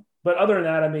 but other than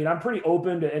that, I'm pretty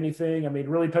open to anything. It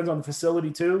really depends on the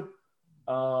facility too,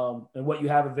 and what you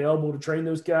have available to train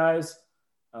those guys.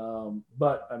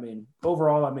 But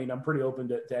overall, I'm pretty open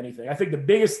to anything. I think the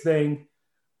biggest thing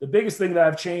that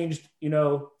I've changed,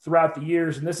 throughout the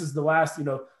years, and this is the last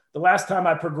time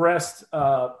I progressed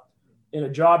in a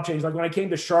job change, like when I came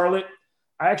to Charlotte,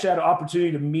 I actually had an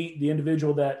opportunity to meet the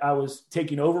individual that I was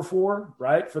taking over for,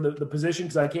 right, for the position,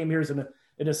 because I came here as an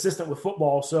assistant with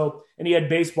football. So, and he had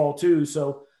baseball too.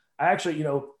 So I actually,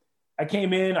 I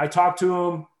came in, I talked to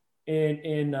him,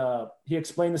 and he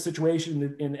explained the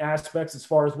situation in aspects as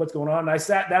far as what's going on. And I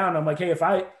sat down and I'm like, hey, if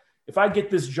I get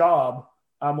this job,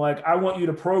 I'm like, I want you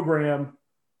to program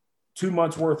 2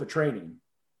 months worth of training.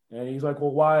 And he's like,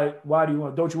 well, why don't you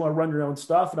want to run your own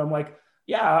stuff? And I'm like,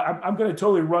 yeah, I'm going to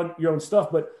totally run your own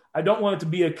stuff, but I don't want it to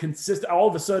be a consistent, all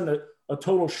of a sudden a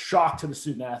total shock to the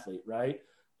student athlete. Right.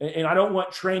 And I don't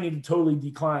want training to totally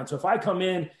decline. So if I come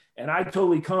in and I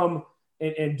totally come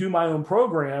and do my own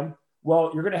program,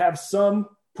 well, you're going to have some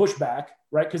pushback,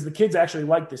 right? Because the kids actually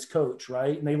like this coach,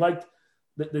 right? And they liked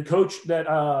the coach that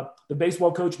the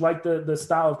baseball coach liked the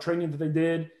style of training that they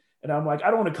did. And I'm like, I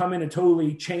don't want to come in and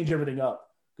totally change everything up,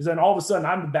 because then all of a sudden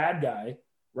I'm the bad guy,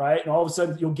 right? And all of a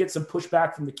sudden you'll get some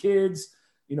pushback from the kids.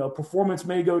 Performance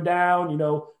may go down. You're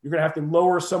going to have to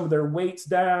lower some of their weights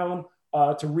down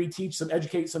to reteach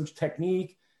educate some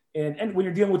technique. And when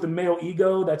you're dealing with the male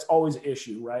ego, that's always an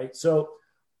issue, right? So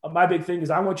my big thing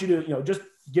is I want you to, just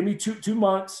give me 2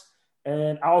 months,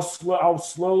 and I'll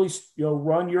slowly,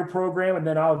 run your program, and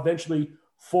then I'll eventually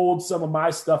fold some of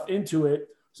my stuff into it.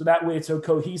 So that way it's so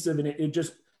cohesive, and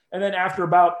and then after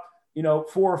about, 4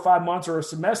 or 5 months or a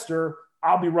semester,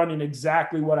 I'll be running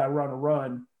exactly what I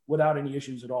run without any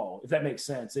issues at all, if that makes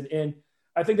sense. And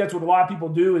I think that's what a lot of people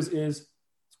do is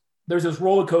there's this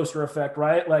roller coaster effect,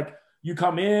 right? Like you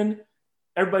come in,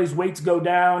 everybody's weights go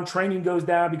down, training goes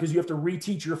down because you have to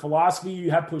reteach your philosophy.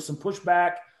 You have to put some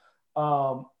pushback.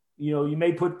 You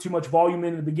may put too much volume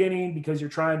in the beginning because you're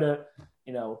trying to,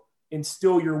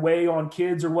 instill your way on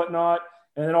kids or whatnot.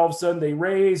 And then all of a sudden they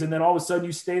raise, and then all of a sudden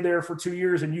you stay there for 2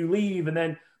 years and you leave, and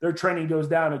then their training goes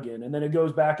down again. And then it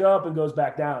goes back up and goes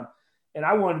back down. and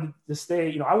I wanted to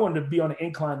stay, I wanted to be on an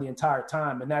incline the entire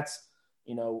time. And that's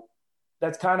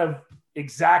kind of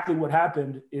exactly what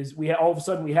happened is all of a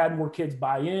sudden we had more kids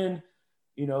buy in.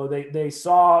 They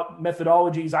saw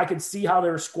methodologies. I could see how they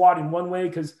were squatting one way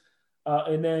because,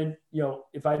 and then,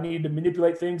 if I needed to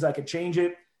manipulate things, I could change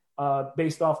it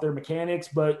based off their mechanics,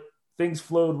 but things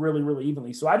flowed really, really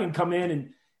evenly. So I didn't come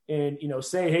in and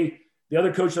say, hey, the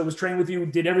other coach that was training with you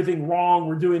did everything wrong.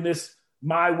 We're doing this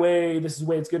my way. This is the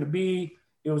way it's going to be.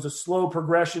 It was a slow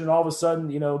progression. And all of a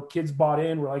sudden, kids bought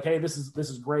in. We're like, hey, this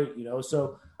is great.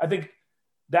 So I think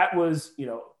that was,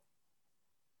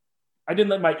 I didn't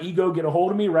let my ego get a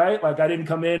hold of me, right? Like I didn't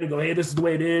come in and go, hey, this is the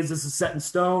way it is. This is set in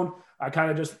stone. I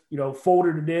kind of just,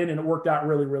 folded it in and it worked out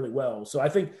really, really well. So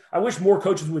I wish more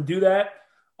coaches would do that.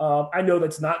 I know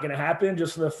that's not going to happen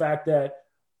just for the fact that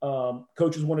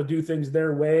coaches want to do things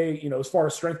their way, as far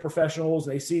as strength professionals,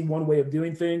 they see one way of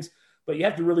doing things, but you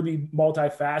have to really be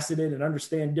multifaceted and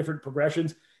understand different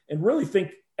progressions and really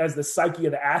think as the psyche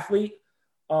of the athlete.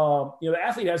 The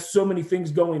athlete has so many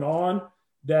things going on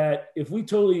that if we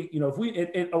totally,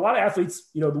 and a lot of athletes,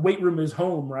 the weight room is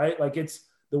home, right? Like it's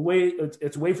away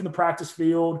from the practice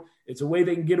field. It's a way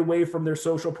they can get away from their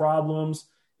social problems.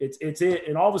 It's it.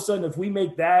 And all of a sudden, if we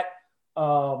make that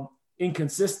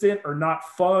inconsistent or not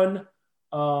fun,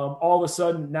 all of a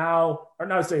sudden now, or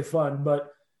not to say fun,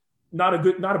 but not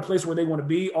a place where they want to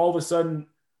be, all of a sudden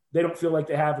they don't feel like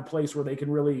they have a place where they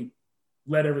can really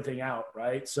let everything out.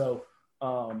 Right. So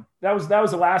that was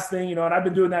the last thing, and I've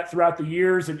been doing that throughout the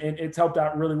years and it's helped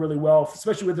out really, really well,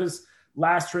 especially with this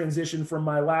last transition from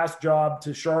my last job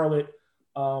to Charlotte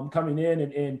coming in.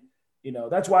 And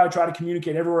that's why I try to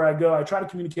communicate everywhere I go. I try to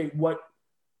communicate what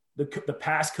the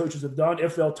past coaches have done,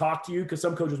 if they'll talk to you, because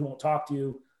some coaches won't talk to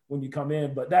you when you come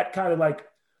in, but that kind of like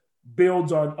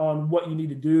builds on what you need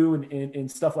to do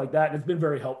and stuff like that. And it's been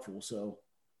very helpful. So.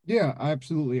 Yeah,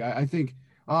 absolutely. I think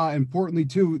importantly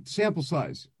too, sample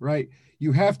size, right?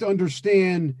 You have to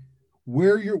understand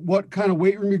what kind of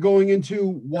weight room you're going into,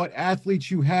 what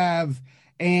athletes you have,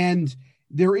 and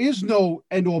there is no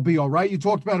end all be all, right? You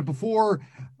talked about it before.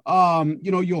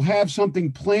 You'll have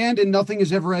something planned and nothing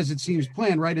is ever as it seems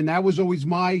planned, right? And that was always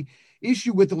my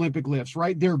issue with Olympic lifts,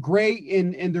 right? They're great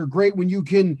and they're great when you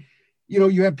can,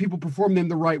 you have people perform them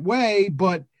the right way.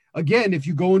 But again, if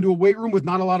you go into a weight room with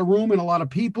not a lot of room and a lot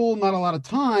of people, not a lot of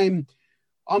time,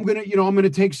 I'm going to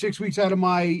take 6 weeks out of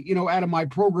my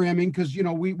programming because,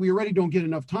 we already don't get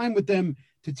enough time with them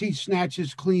to teach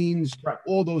snatches, cleans, right,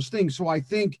 all those things. So I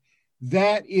think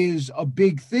that is a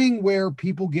big thing where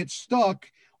people get stuck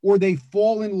or they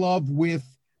fall in love with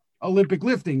Olympic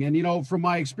lifting. And, from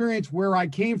my experience where I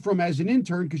came from as an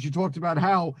intern, because you talked about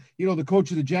how, the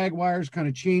coach of the Jaguars kind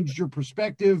of changed your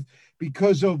perspective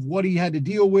because of what he had to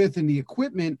deal with and the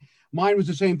equipment. Mine was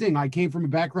the same thing. I came from a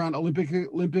background,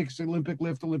 Olympics, Olympic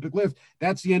lift.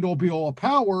 That's the end all be all of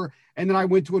power. And then I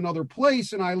went to another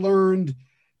place and I learned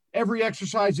every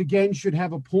exercise again should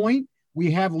have a point.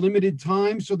 We have limited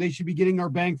time, so they should be getting our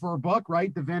bang for our buck,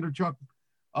 right? The Vanderchuck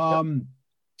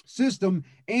system,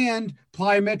 and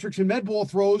plyometrics and med ball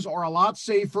throws are a lot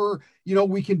safer.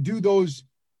 We can do those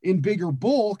in bigger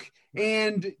bulk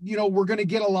and, we're going to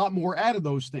get a lot more out of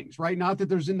those things, right? Not that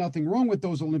there's nothing wrong with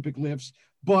those Olympic lifts,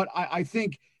 but I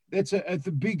think that's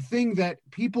a big thing that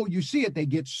people, you see it, they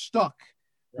get stuck,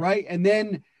 right? And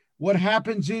then what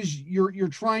happens is you're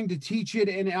trying to teach it.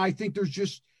 And I think there's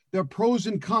just the pros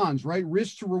and cons, right?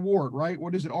 Risk to reward, right?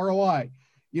 What is it? ROI.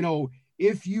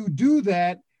 If you do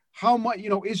that, how much,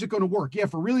 is it going to work? Yeah.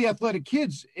 For really athletic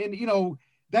kids. And,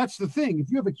 that's the thing. If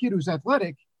you have a kid who's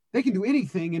athletic, they can do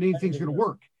anything and anything's going to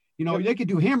work. They can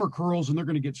do hammer curls and they're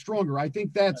going to get stronger. I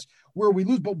think that's where we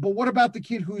lose. But what about the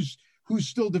kid who's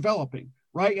still developing,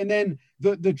 right? And then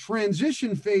the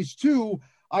transition phase too,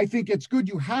 I think it's good.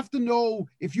 You have to know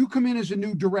if you come in as a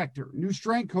new director, new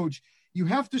strength coach, you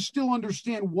have to still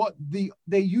understand what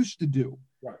they used to do,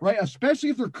 right? Especially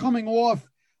if they're coming off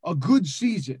a good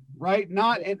season, right?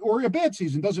 Or a bad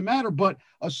season, doesn't matter. But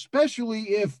especially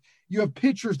if you have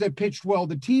pitchers that pitched well,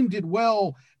 the team did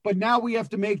well, but now we have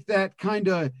to make that kind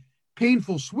of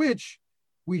painful switch.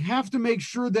 We have to make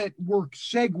sure that we're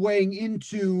segueing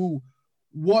into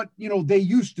what, they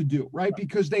used to do, right?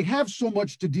 Because they have so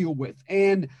much to deal with.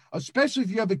 And especially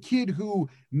if you have a kid who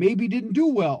maybe didn't do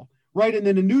well, right? And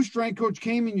then a new strength coach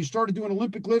came and you started doing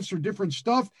Olympic lifts or different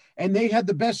stuff, and they had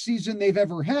the best season they've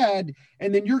ever had.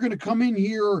 And then you're going to come in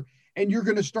here and you're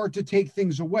going to start to take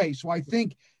things away. So I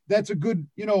think that's a good,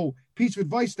 piece of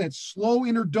advice, that slow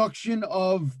introduction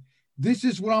of this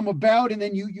is what I'm about. And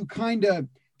then you kind of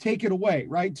take it away,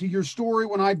 right? To your story,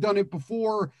 when I've done it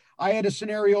before, I had a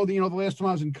scenario, the last time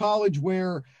I was in college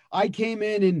where I came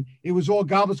in and it was all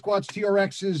goblet squats,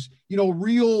 TRXs,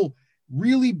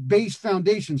 really base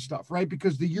foundation stuff, right?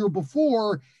 Because the year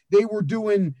before they were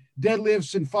doing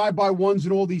deadlifts and 5x1s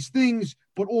and all these things,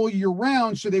 but all year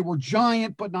round. So they were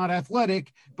giant, but not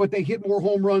athletic, but they hit more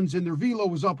home runs and their velo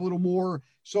was up a little more.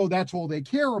 So that's all they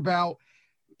care about.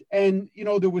 And,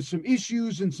 there was some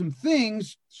issues and some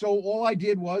things. So all I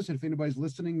did was, if anybody's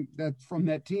listening that's from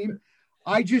that team,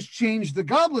 I just changed the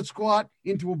goblet squat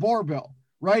into a barbell,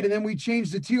 right? And then we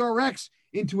changed the TRX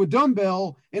into a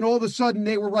dumbbell, and all of a sudden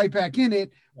they were right back in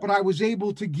it. But I was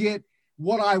able to get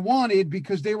what I wanted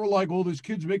because they were like, oh, this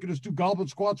kid's making us do goblet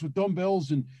squats with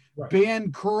dumbbells and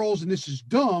band curls, and this is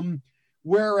dumb.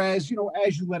 Whereas,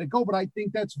 as you let it go, but I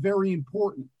think that's very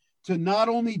important to not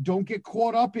only don't get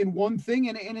caught up in one thing,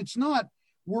 and it's not,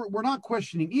 we're not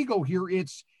questioning ego here.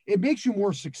 It makes you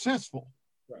more successful,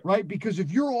 right? Because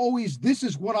if you're always, this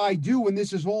is what I do and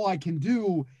this is all I can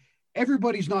do,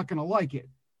 everybody's not going to like it,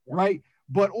 right?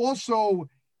 But also,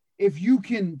 if you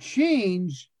can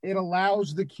change, it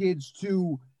allows the kids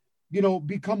to,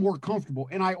 become more comfortable.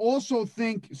 And I also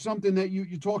think something that you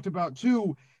talked about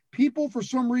too, people for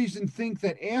some reason think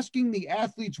that asking the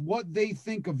athletes what they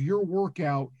think of your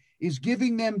workout is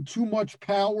giving them too much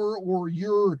power or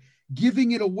you're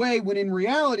giving it away, when in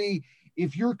reality,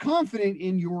 if you're confident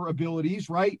in your abilities,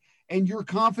 right, and you're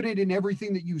confident in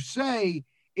everything that you say,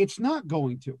 it's not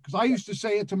going to. Because I used to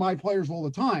say it to my players all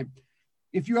the time.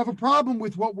 If you have a problem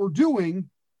with what we're doing,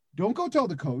 don't go tell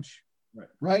the coach,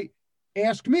 right?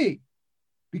 Ask me,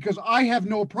 because I have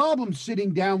no problem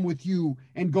sitting down with you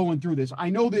and going through this. I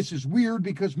know this is weird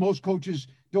because most coaches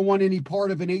don't want any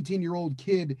part of an 18-year-old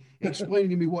kid explaining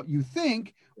to me what you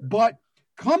think, but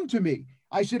come to me.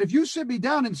 I said, if you sit me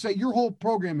down and say your whole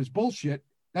program is bullshit,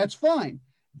 that's fine.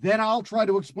 Then I'll try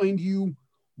to explain to you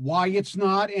why it's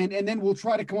not, and then we'll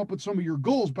try to come up with some of your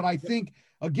goals. But I think,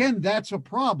 again, that's a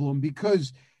problem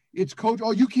because it's coach,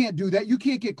 oh, you can't do that. You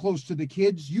can't get close to the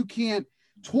kids. You can't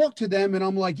talk to them. And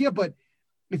I'm like, yeah, but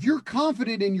if you're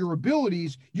confident in your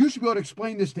abilities, you should be able to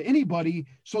explain this to anybody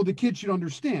so the kid should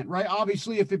understand, right?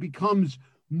 Obviously, if it becomes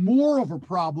more of a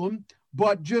problem,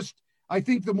 but just, I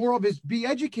think the moral of it is be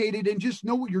educated and just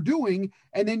know what you're doing,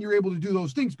 and then you're able to do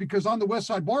those things. Because on the West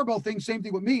Side Barbell thing, same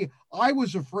thing with me. I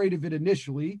was afraid of it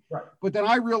initially, but then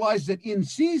I realized that in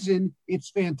season, it's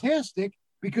fantastic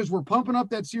because we're pumping up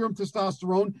that serum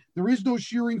testosterone. There is no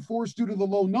shearing force due to the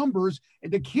low numbers,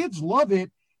 and the kids love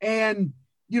it. And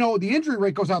the injury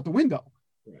rate goes out the window,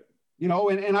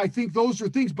 and I think those are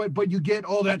things, but you get,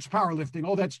 oh, that's powerlifting.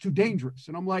 Oh, that's too dangerous.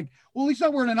 And I'm like, well, he's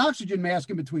not wearing an oxygen mask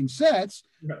in between sets,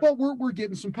 but we're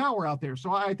getting some power out there.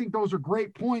 So I think those are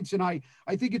great points. And I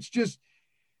think it's just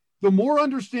the more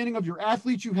understanding of your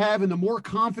athletes you have and the more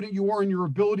confident you are in your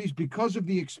abilities because of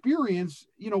the experience,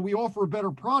 we offer a better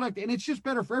product and it's just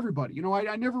better for everybody.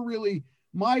 I never really,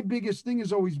 my biggest thing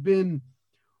has always been,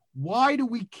 why do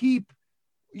we keep,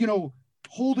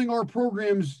 holding our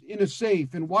programs in a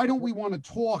safe, and why don't we want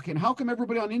to talk, and how come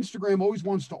everybody on Instagram always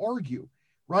wants to argue,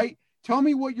 right? Tell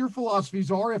me what your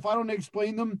philosophies are. If I don't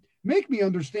explain them, make me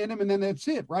understand them, and then that's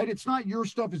it, right? It's not your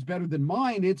stuff is better than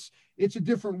mine. It's a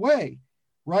different way,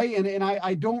 right? And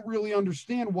I don't really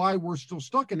understand why we're still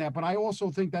stuck in that, but I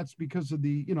also think that's because of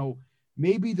the,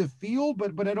 maybe the field,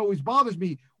 but it always bothers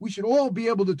me. We should all be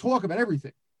able to talk about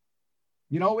everything,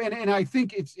 and I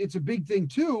think it's a big thing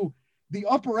too. The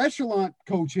upper echelon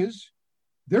coaches,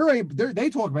 they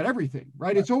talk about everything,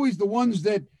 right? It's always the ones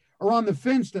that are on the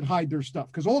fence that hide their stuff.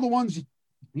 Because all the ones,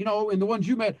 and the ones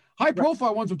you met, high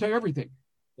profile ones will tell you everything.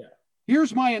 Yeah.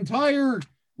 Here's my entire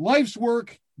life's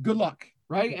work. Good luck.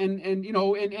 Right. And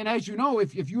as you know,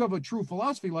 if you have a true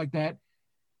philosophy like that,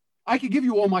 I could give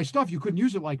you all my stuff. You couldn't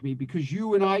use it like me because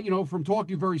you and I, from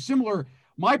talking very similar.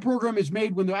 My program is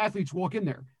made when the athletes walk in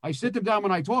there. I sit them down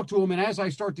when I talk to them. And as I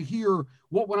start to hear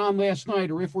what went on last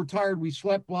night, or if we're tired, we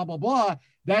slept, blah, blah, blah.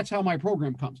 That's how my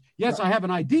program comes. Yes, right. I have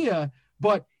an idea,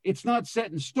 but it's not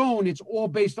set in stone. It's all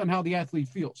based on how the athlete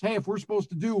feels. Hey, if we're supposed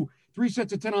to do 3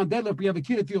 sets of 10 on deadlift, we have a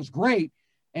kid that feels great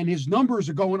and his numbers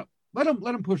are going up. Let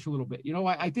him push a little bit.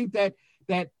 I think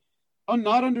that I'm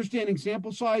not understanding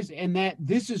sample size and that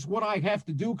this is what I have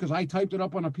to do because I typed it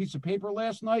up on a piece of paper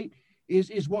last night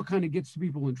is what kind of gets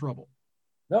people in trouble.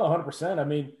 No, 100%. I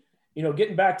mean,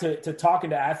 getting back to talking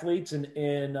to athletes and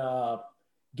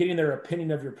getting their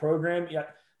opinion of your program. Yeah,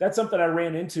 that's something I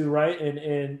ran into. Right.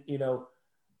 And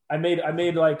I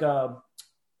made like, the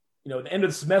end of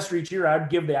the semester each year, I'd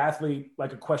give the athlete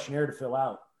like a questionnaire to fill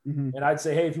out. Mm-hmm. And I'd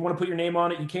say, hey, if you want to put your name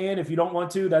on it, you can. If you don't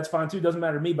want to, that's fine too. Doesn't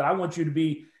matter to me, but I want you to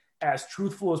be as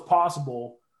truthful as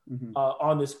possible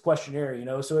on this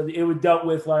questionnaire, So it would dealt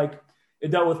with like,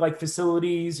 It dealt with like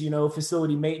facilities,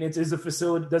 facility maintenance. Is the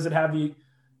facility, does it have the,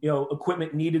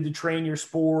 equipment needed to train your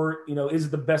sport? Is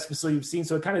it the best facility you've seen?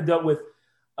 So it kind of dealt with,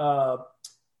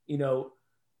 you know,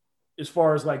 as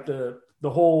far as like the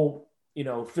whole,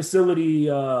 facility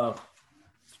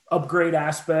upgrade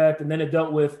aspect. And then it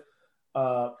dealt with,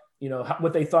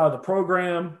 what they thought of the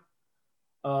program.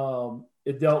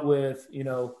 It dealt with,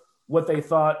 what they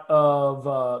thought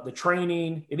of the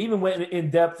training. It even went in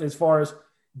depth as far as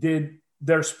did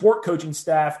their sport coaching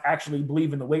staff actually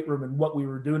believe in the weight room and what we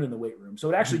were doing in the weight room. So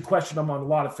it actually questioned them on a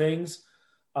lot of things.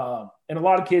 And a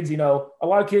lot of kids,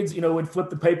 would flip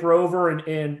the paper over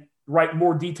and write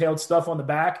more detailed stuff on the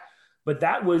back. But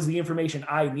that was the information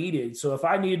I needed. So if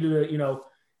I needed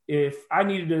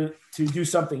to do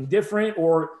something different,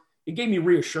 or it gave me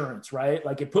reassurance, right?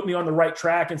 Like it put me on the right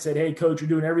track and said, hey, coach, you're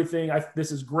doing everything.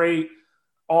 This is great.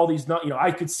 All these,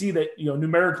 I could see that,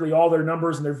 numerically all their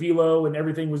numbers and their velo and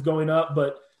everything was going up,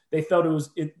 but they felt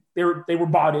they were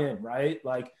bought in, right?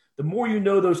 Like the more,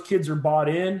 those kids are bought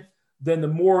in, then the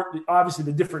more, obviously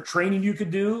the different training you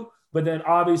could do, but then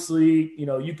obviously,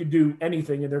 you could do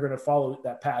anything and they're going to follow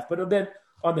that path. But then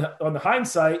on the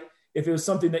hindsight, if it was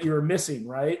something that you were missing,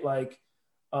 right? Like,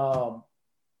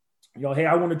 hey,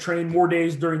 I want to train more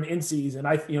days during the in season.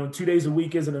 2 days a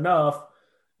week isn't enough.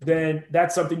 Then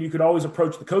that's something you could always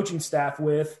approach the coaching staff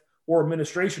with or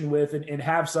administration with and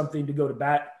have something to go to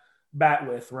bat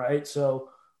with. Right. So,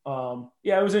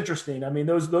 it was interesting. I mean,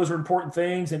 those are important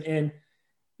things. And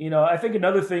I think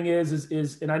another thing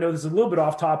is, and I know this is a little bit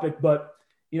off topic, but,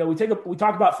 we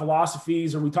talk about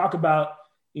philosophies, or we talk about,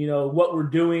 what we're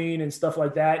doing and stuff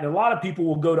like that. And a lot of people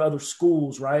will go to other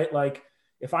schools, right? Like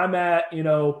if I'm at,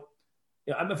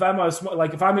 if I'm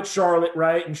at Charlotte,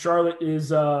 right. And Charlotte is,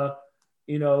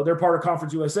 they're part of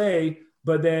Conference USA,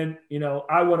 but then,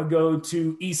 I want to go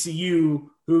to ECU,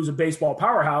 who's a baseball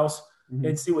powerhouse,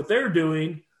 and see what they're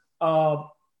doing.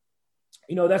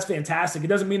 That's fantastic. It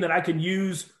doesn't mean that I can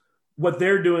use what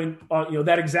they're doing,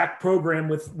 that exact program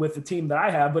with the team that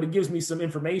I have, but it gives me some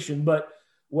information. But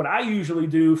what I usually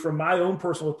do from my own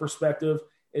personal perspective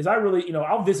is I really,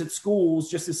 I'll visit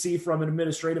schools just to see from an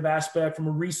administrative aspect, from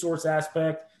a resource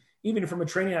aspect, even from a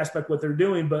training aspect, what they're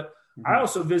doing. But I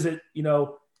also visit,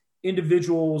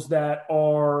 individuals that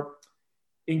are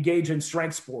engaged in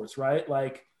strength sports, right?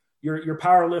 Like your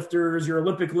power lifters, your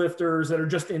Olympic lifters that are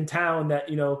just in town that,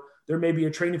 there may be a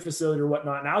training facility or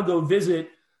whatnot. And I'll go visit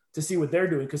to see what they're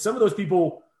doing. Because some of those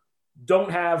people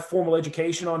don't have formal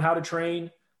education on how to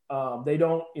train. They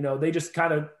don't, they just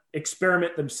kind of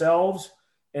experiment themselves,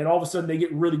 and all of a sudden they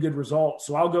get really good results.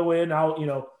 So I'll go in,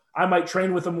 I might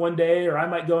train with them one day, or I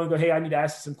might go and go, hey, I need to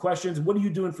ask you some questions. What are you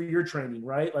doing for your training,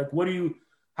 right? Like,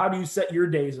 how do you set your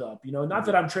days up? Not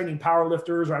that I'm training power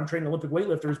lifters or I'm training Olympic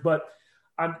weightlifters, but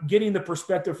I'm getting the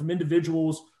perspective from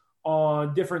individuals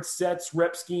on different sets,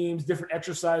 rep schemes, different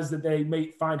exercises that they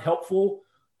may find helpful.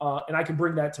 And I can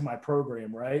bring that to my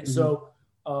program, right? So,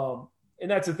 and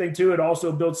that's the thing too. It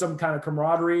also builds some kind of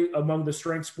camaraderie among the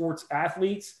strength sports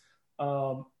athletes.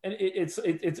 And it's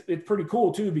pretty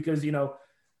cool too, because,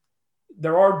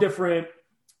 there are different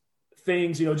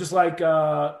things, just like,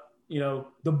 the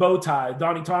bow tie.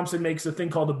 Donnie Thompson makes a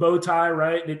thing called the bow tie,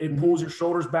 right? It pulls your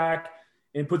shoulders back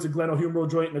and puts a glenohumeral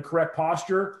joint in the correct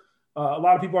posture. A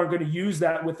lot of people aren't going to use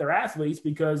that with their athletes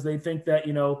because they think that,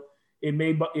 it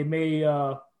may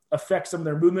affect some of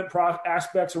their movement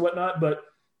aspects or whatnot. But,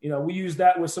 we use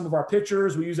that with some of our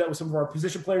pitchers. We use that with some of our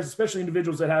position players, especially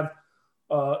individuals that have,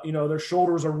 their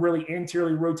shoulders are really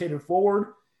anteriorly rotated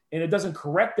forward. And it doesn't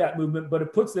correct that movement, but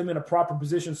it puts them in a proper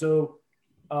position. So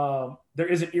there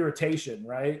isn't irritation,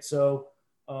 right? So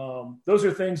those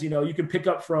are things, you can pick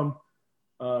up from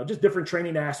just different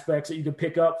training aspects that you can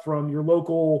pick up from your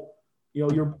local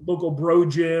bro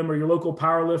gym or your local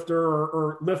power lifter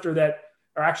or lifter that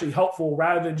are actually helpful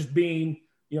rather than just being,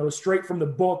 straight from the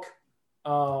book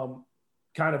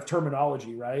kind of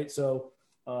terminology, right? So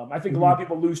I think a lot of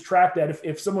people lose track that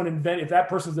if that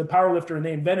person's a power lifter and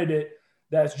they invented it,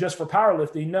 that's just for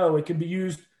powerlifting. No, it can be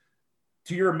used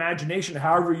to your imagination,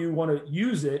 however you want to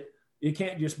use it. It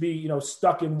can't just be,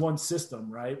 stuck in one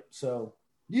system. Right. So.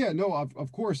 Yeah, no,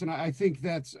 of course. And I think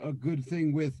that's a good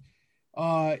thing with,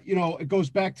 it goes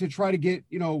back to try to get,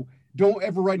 don't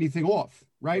ever write anything off.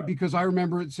 Right. Because I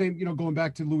remember the same, going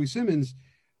back to Louis Simmons,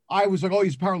 I was like, oh,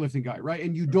 he's a powerlifting guy. Right.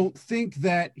 And you don't think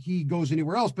that he goes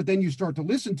anywhere else, but then you start to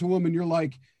listen to him and you're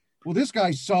like, well, this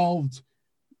guy solve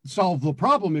the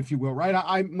problem, if you will, right?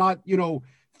 I'm not,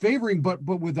 favoring, but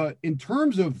with in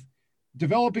terms of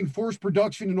developing force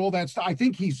production and all that stuff, I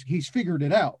think he's figured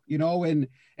it out, and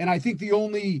I think the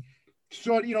only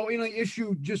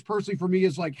issue just personally for me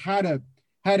is like how to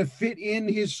how to fit in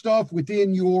his stuff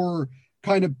within your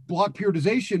kind of block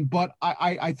periodization. But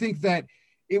I think that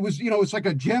it was, it's like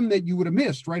a gem that you would have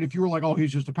missed, right? If you were like, oh,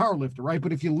 he's just a power lifter, right?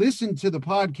 But if you listen to the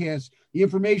podcast, the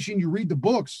information, you read the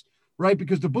books, right?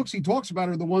 Because the books he talks about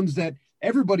are the ones that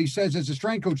everybody says as a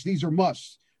strength coach, these are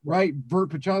musts, right? Bert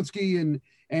Pachonsky and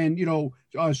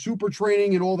super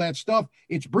training and all that stuff.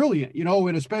 It's brilliant,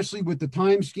 and especially with the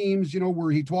time schemes,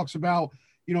 where he talks about,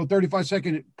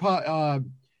 35-second,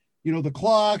 the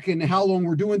clock and how long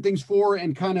we're doing things for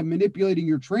and kind of manipulating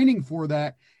your training for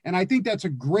that. And I think that's a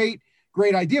great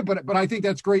idea, but I think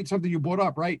that's great. Something you brought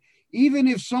up, right? Even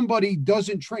if somebody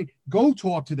doesn't train, go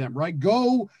talk to them, right?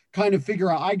 Go kind of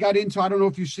figure out, I don't know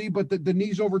if you see, but the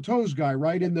knees over toes guy,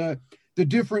 right? And the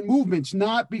different movements,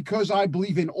 not because I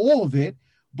believe in all of it,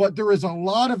 but there is a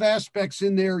lot of aspects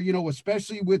in there,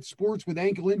 especially with sports, with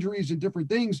ankle injuries and different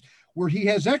things, where he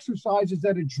has exercises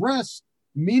that address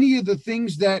many of the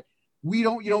things that we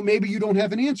don't, maybe you don't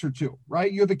have an answer to,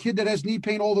 right? You have a kid that has knee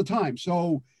pain all the time.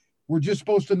 So we're just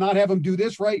supposed to not have them do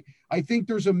this, right? I think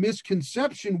there's a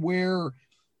misconception where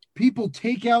people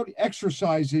take out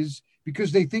exercises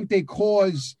because they think they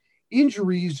cause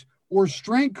injuries, or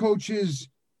strength coaches,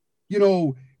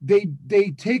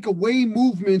 they take away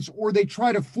movements, or they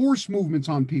try to force movements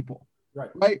on people.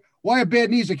 Right. Why have bad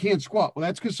knees? I can't squat. Well,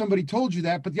 that's because somebody told you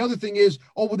that. But the other thing is,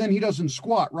 oh, well, then he doesn't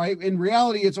squat, right? In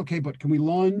reality, it's okay, but can we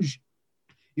lunge?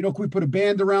 Can we put a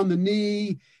band around the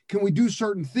knee? Can we do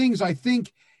certain things? I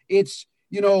think it's,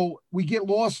 we get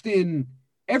lost in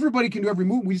everybody can do every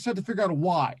move. We just have to figure out a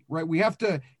why, right? We have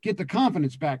to get the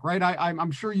confidence back, right?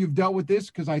 I'm sure you've dealt with this,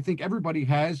 because I think everybody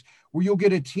has, where you'll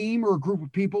get a team or a group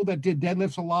of people that did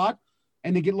deadlifts a lot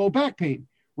and they get low back pain,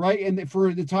 right? And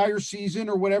for the entire season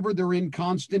or whatever, they're in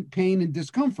constant pain and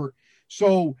discomfort.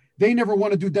 So they never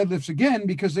want to do deadlifts again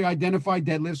because they identify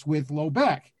deadlifts with low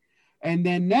back. And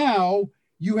then now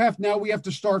we have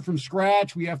to start from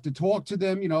scratch. We have to talk to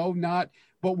them,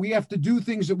 but we have to do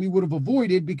things that we would have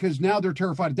avoided because now they're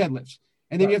terrified of deadlifts.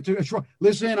 And then you have to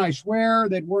listen, I swear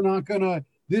that we're not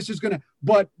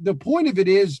but the point of it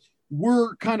is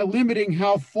we're kind of limiting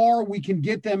how far we can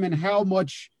get them and how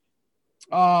much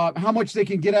they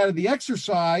can get out of the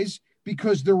exercise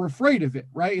because they're afraid of it.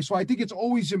 Right. So I think it's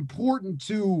always important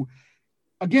to,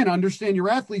 again, understand your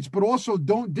athletes, but also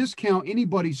don't discount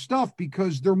anybody's stuff,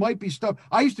 because there might be stuff.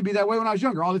 I used to be that way when I was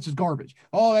younger. Oh, this is garbage.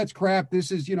 Oh, that's crap.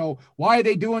 This is, why are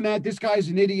they doing that? This guy's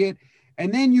an idiot.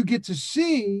 And then you get to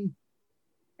see,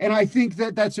 and I think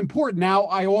that that's important. Now,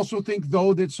 I also think,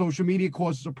 though, that social media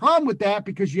causes a problem with that,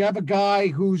 because you have a guy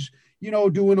who's,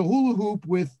 doing a hula hoop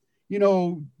with,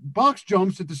 box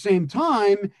jumps at the same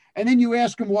time. And then you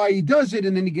ask him why he does it,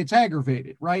 and then he gets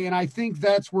aggravated. Right. And I think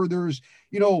that's where there's,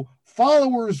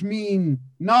 followers mean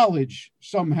knowledge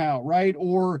somehow, right?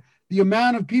 Or the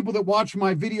amount of people that watch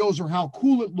my videos or how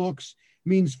cool it looks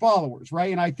means followers,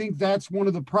 right? And I think that's one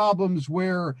of the problems,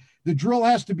 where the drill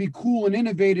has to be cool and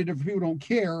innovative if people don't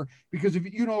care. Because if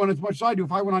and as much as I do,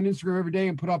 if I went on Instagram every day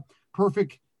and put up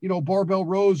perfect, barbell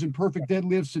rows and perfect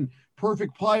deadlifts and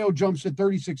perfect plyo jumps at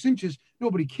 36 inches,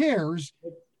 nobody cares,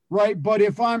 right? But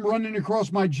if I'm running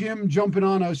across my gym, jumping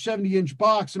on a 70-inch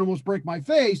box and almost break my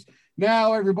face,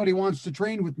 now everybody wants to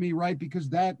train with me, right? Because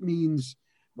that means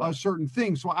a certain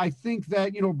thing. So I think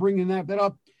that, bringing that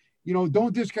up,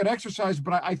 don't discount exercise,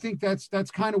 but I think that's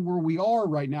kind of where we are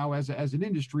right now as an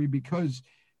industry, because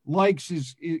likes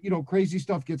is, crazy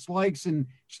stuff gets likes, and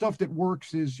stuff that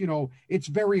works is, it's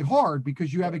very hard,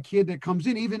 because you have a kid that comes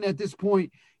in, even at this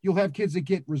point, you'll have kids that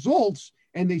get results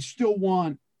and they still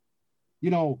want,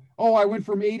 oh, I went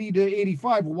from 80 to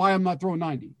 85. Well, why I'm not throwing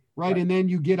 90, right? And then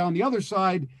you get on the other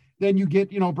side, then you get,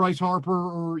 Bryce Harper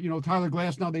or, Tyler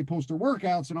Glass. Now they post their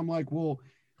workouts, and I'm like, well,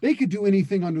 they could do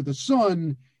anything under the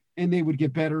sun and they would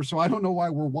get better. So I don't know why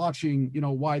we're watching,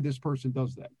 why this person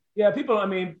does that. Yeah, people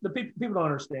don't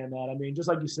understand that. I mean, just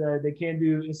like you said, they can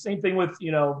do the same thing with,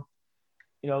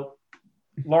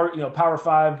 large, Power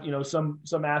Five,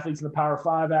 some athletes in the Power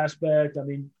Five aspect. I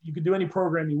mean, you can do any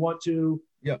program you want to.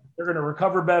 Yeah. They're going to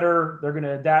recover better. They're going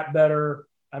to adapt better.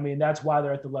 I mean, that's why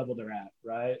they're at the level they're at,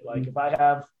 right? Like if I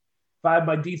have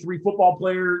my D3 football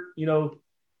player,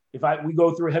 if we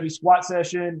go through a heavy squat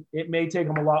session, it may take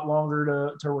him a lot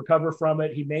longer to recover from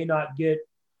it. He may not get,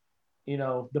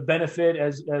 the benefit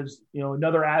as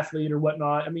another athlete or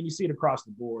whatnot. I mean, you see it across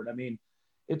the board. I mean,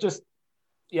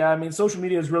 social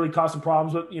media is really causing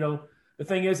problems. But, the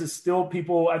thing is still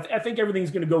people, I think everything's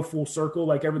going to go full circle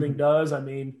like everything does. I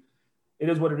mean, it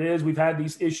is what it is. We've had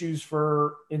these issues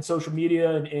in social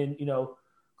media and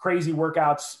crazy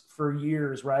workouts for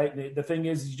years, right? The thing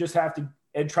is you just have to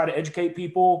try to educate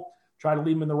people, try to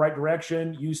lead them in the right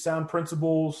direction, use sound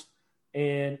principles,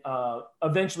 And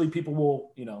eventually people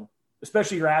will,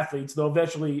 especially your athletes, they'll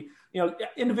eventually,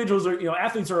 individuals are,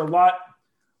 athletes are a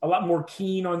lot more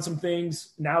keen on some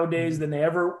things nowadays than they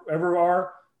ever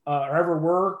are or ever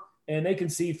were. And they can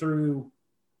see through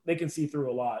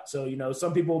a lot. So,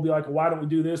 some people will be like, well, why don't we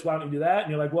do this? Why don't we do that?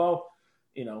 And you're like, well,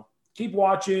 keep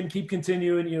watching, keep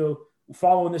continuing,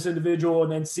 following this individual,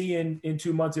 and then see in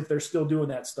 2 months if they're still doing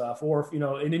that stuff, or if,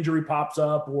 an injury pops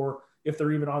up, or if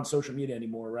they're even on social media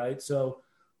anymore. Right. So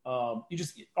all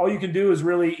you can do is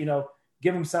really,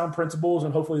 give them sound principles,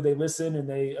 and hopefully they listen and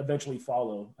they eventually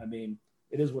follow. I mean,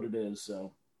 it is what it is.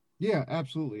 So. Yeah,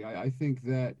 absolutely. I think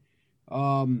that,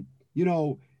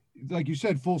 like you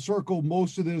said, full circle,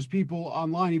 most of those people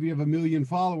online, if you have 1 million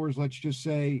followers, let's just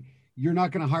say, you're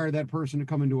not going to hire that person to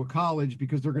come into a college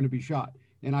because they're going to be shot.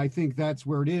 And I think that's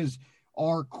where it is.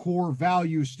 Our core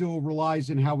value still relies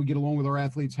in how we get along with our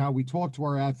athletes, how we talk to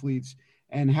our athletes,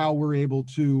 and how we're able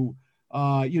to,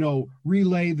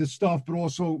 relay the stuff, but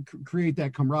also create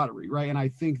that camaraderie, right? And I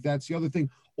think that's the other thing.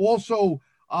 Also,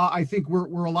 I think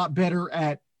we're a lot better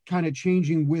at kind of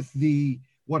changing with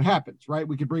what happens, right?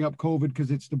 We could bring up COVID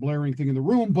because it's the blaring thing in the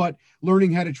room, but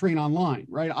learning how to train online,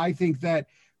 right? I think that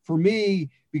for me,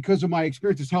 because of my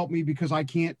experience, has helped me because I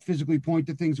can't physically point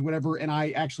to things or whatever, and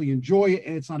I actually enjoy it,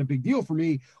 and it's not a big deal for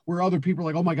me, where other people are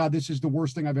like, oh my God, this is the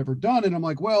worst thing I've ever done. And I'm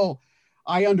like, well,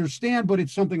 I understand, but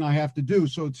it's something I have to do.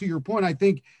 So to your point, I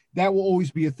think that will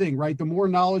always be a thing, right? The more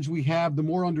knowledge we have, the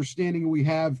more understanding we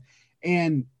have,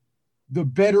 and the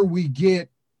better we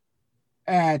get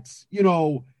at,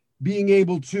 being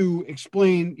able to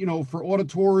explain, for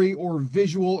auditory or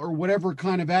visual or whatever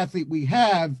kind of athlete we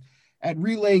have, at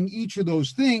relaying each of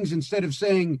those things instead of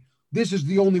saying, this is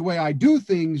the only way I do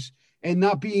things, and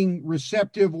not being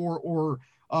receptive or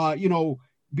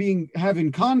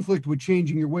having conflict with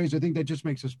changing your ways. I think that just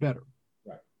makes us better.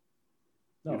 Right.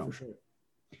 No, for sure.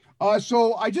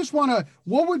 So I just want to,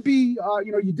 what would be,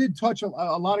 you did touch a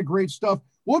lot of great stuff.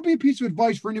 What would be a piece of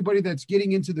advice for anybody that's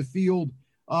getting into the field,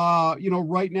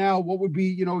 right now? What would be,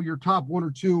 your top 1 or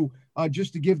 2,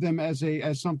 just to give them as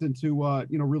something to,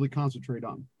 really concentrate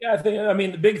on? Yeah,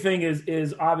 the big thing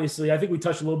is obviously, I think we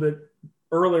touched a little bit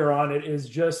earlier on it, is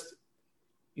just,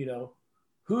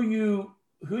 who you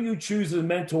choose as a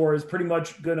mentor is pretty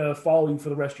much going to follow you for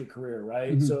the rest of your career.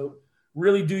 Right. Mm-hmm. So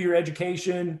really do your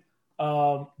education.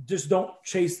 Just don't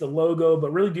chase the logo,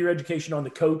 but really do your education on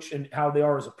the coach and how they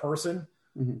are as a person.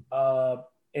 Mm-hmm.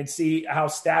 And see how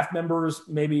staff members,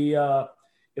 maybe if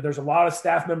there's a lot of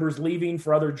staff members leaving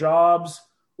for other jobs,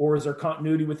 or is there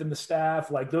continuity within the staff?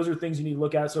 Like, those are things you need to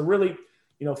look at. So really,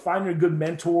 finding a good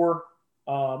mentor.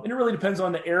 And it really depends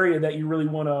on the area that you really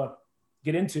want to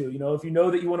get into. If you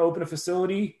know that you want to open a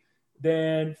facility,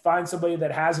 then find somebody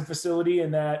that has a facility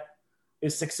and that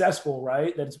is successful,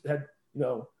 right? Find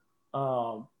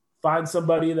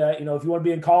somebody that, if you want to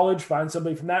be in college, find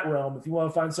somebody from that realm. If you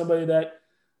want to find somebody that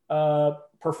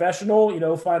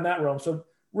professional, find that realm. So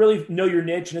really know your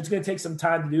niche, and it's going to take some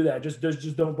time to do that. Just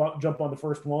don't jump on the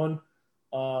first one.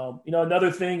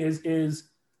 Another thing is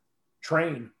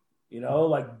train,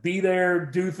 like be there,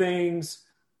 do things,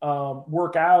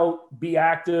 work out, be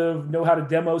active, know how to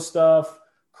demo stuff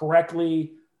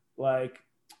correctly, like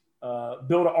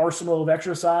build an arsenal of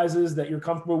exercises that you're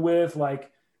comfortable with.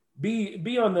 Like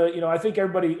be on the, I think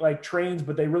everybody like trains,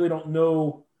 but they really don't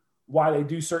know why they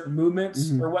do certain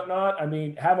movements or whatnot. I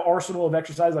mean, have an arsenal of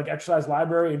exercise, like exercise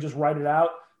library, and just write it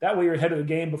out. That way you're ahead of the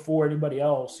game before anybody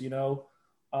else,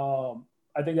 I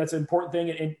think that's an important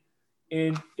thing.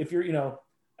 And if you're,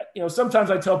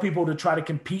 sometimes I tell people to try to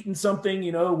compete in something,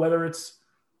 whether it's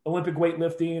Olympic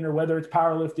weightlifting or whether it's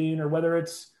powerlifting or whether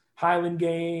it's Highland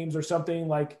Games or something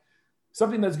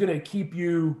that's going to keep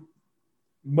you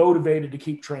motivated to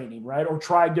keep training, right? Or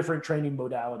try different training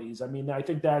modalities. I mean, I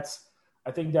think that's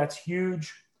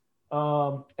huge.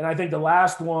 And I think the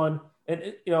last one,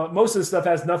 and most of the stuff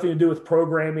has nothing to do with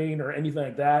programming or anything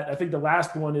like that. I think the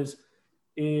last one is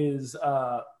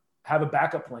have a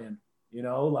backup plan.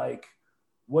 Like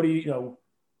what is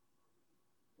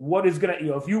going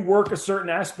to, if you work a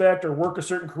certain aspect or work a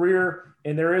certain career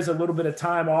and there is a little bit of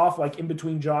time off, like in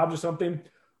between jobs or something,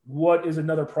 what is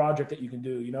another project that you can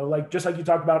do? Like just like you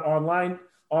talked about online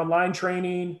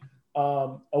training,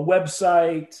 a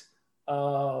website,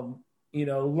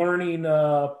 learning,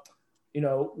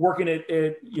 working at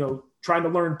trying to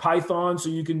learn Python so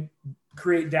you can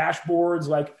create dashboards.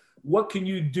 Like what can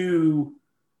you do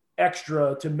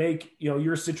extra to make,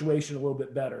 your situation a little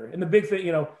bit better? And the big thing,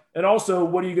 and also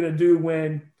what are you going to do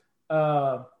when,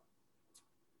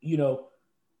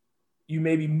 you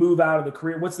maybe move out of the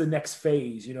career? What's the next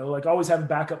phase? Like always have a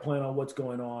backup plan on what's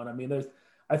going on. I mean,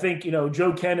 I think,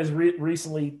 Joe Ken has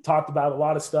recently talked about a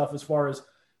lot of stuff as far as,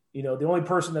 the only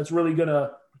person that's really going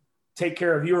to take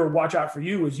care of you or watch out for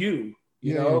you is you,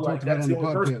 like that's the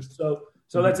only person.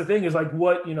 So that's the thing is like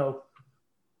what,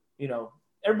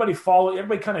 everybody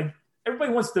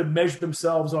wants to measure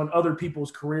themselves on other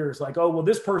people's careers. Like, oh, well,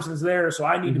 this person's there, so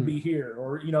I need to be here.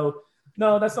 Or,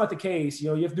 no, that's not the case.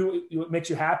 You have to do what makes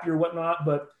you happy or whatnot,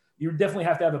 but you definitely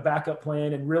have to have a backup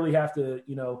plan and really have to,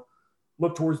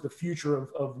 look towards the future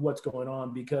of what's going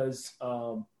on because,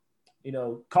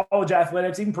 college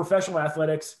athletics, even professional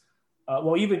athletics,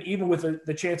 even with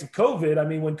the chance of COVID, I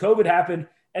mean, when COVID happened,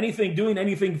 doing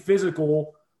anything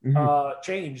physical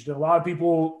changed. And a lot of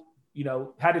people,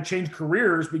 had to change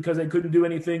careers because they couldn't do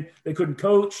anything. They couldn't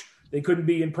coach. They couldn't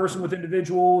be in person with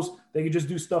individuals. They could just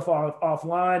do stuff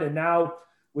offline. And now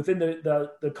within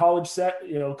the college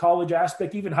college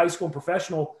aspect, even high school and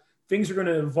professional, things are going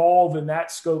to evolve in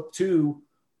that scope too,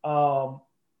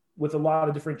 with a lot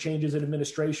of different changes in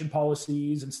administration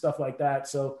policies and stuff like that.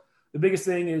 So the biggest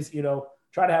thing is,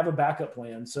 try to have a backup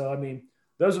plan. So, I mean,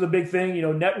 those are the big thing,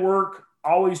 network,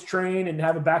 always train and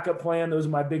have a backup plan. Those are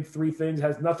my big three things. It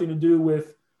has nothing to do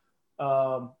with,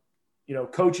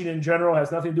 coaching in general,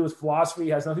 has nothing to do with philosophy,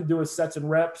 has nothing to do with sets and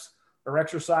reps or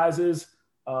exercises.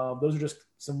 Those are just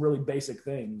some really basic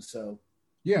things. So,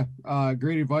 yeah,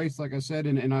 great advice. Like I said,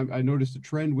 and I noticed a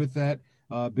trend with that.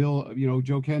 Bill,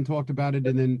 Joe Ken talked about it,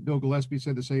 and then Bill Gillespie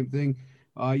said the same thing.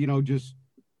 Just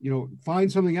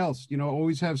find something else.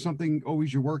 Always have something.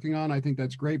 Always you're working on. I think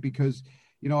that's great because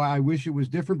I wish it was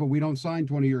different, but we don't sign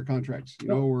 20-year contracts.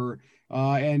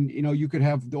 And you could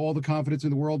have all the confidence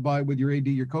in the world with your AD,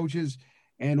 your coaches,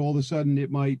 and all of a sudden it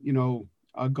might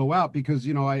go out because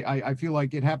I feel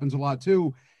like it happens a lot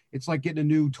too. It's like getting a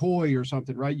new toy or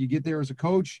something, right? You get there as a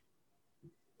coach,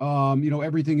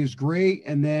 everything is great.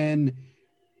 And then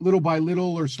little by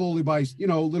little or slowly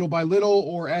little by little,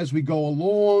 or as we go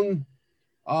along,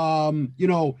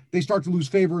 they start to lose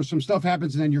favor. Some stuff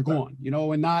happens and then you're gone,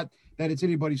 and not that it's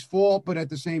anybody's fault, but at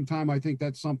the same time, I think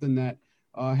that's something that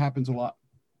happens a lot.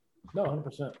 No,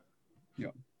 100%. Yeah.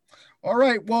 All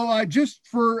right. Well, just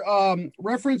for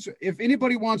reference, if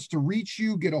anybody wants to reach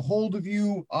you, get a hold of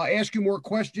you, ask you more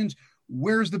questions,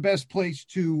 where's the best place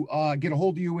to get a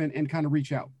hold of you and kind of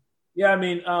reach out? Yeah, I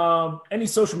mean, any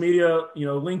social media,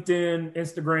 LinkedIn,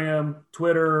 Instagram,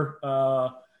 Twitter.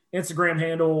 Instagram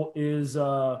handle is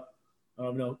Coach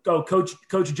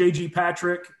JG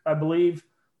Patrick, I believe.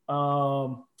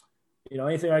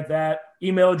 Anything like that.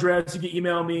 Email address, you can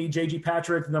email me,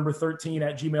 jgpatrick, number 13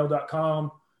 at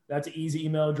gmail.com. That's an easy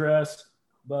email address.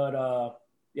 But,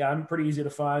 I'm pretty easy to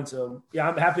find. So,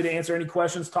 I'm happy to answer any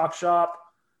questions, talk shop,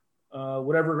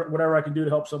 whatever I can do to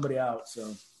help somebody out.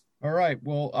 So, all right.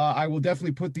 Well, I will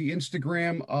definitely put the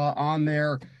Instagram on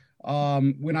there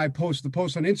when I post the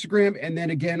post on Instagram, and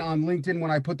then again on LinkedIn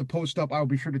when I put the post up. I'll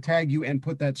be sure to tag you and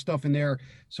put that stuff in there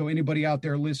so anybody out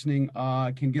there listening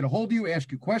can get a hold of you,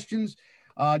 ask you questions.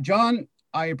 John,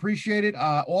 I appreciate it.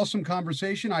 Awesome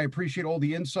conversation. I appreciate all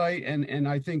the insight, and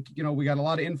I think we got a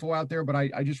lot of info out there, but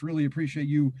I just really appreciate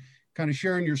you kind of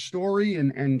sharing your story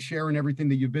and sharing everything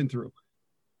that you've been through.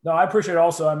 No, I appreciate it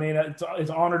also. I mean, it's an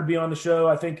honor to be on the show.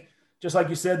 I think, just like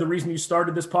you said, the reason you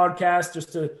started this podcast,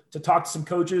 just to talk to some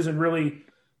coaches and really,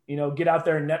 get out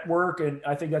there and network. And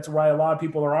I think that's why a lot of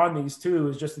people are on these too,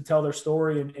 is just to tell their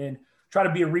story and try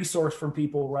to be a resource for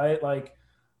people, right? Like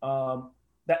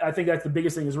I think that's the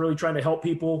biggest thing, is really trying to help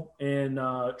people and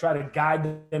try to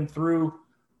guide them through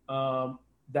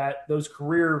those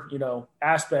career,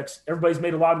 aspects. Everybody's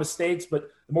made a lot of mistakes, but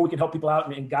the more we can help people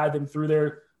out and guide them through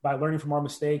there by learning from our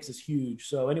mistakes is huge.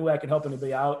 So any way I can help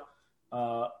anybody out,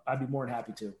 I'd be more than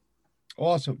happy to.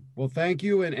 Awesome. Well, thank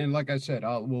you. And like I said,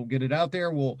 we'll get it out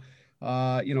there. We'll,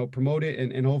 promote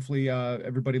it and hopefully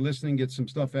everybody listening gets some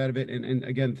stuff out of it. And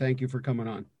again, thank you for coming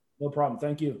on. No problem.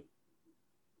 Thank you.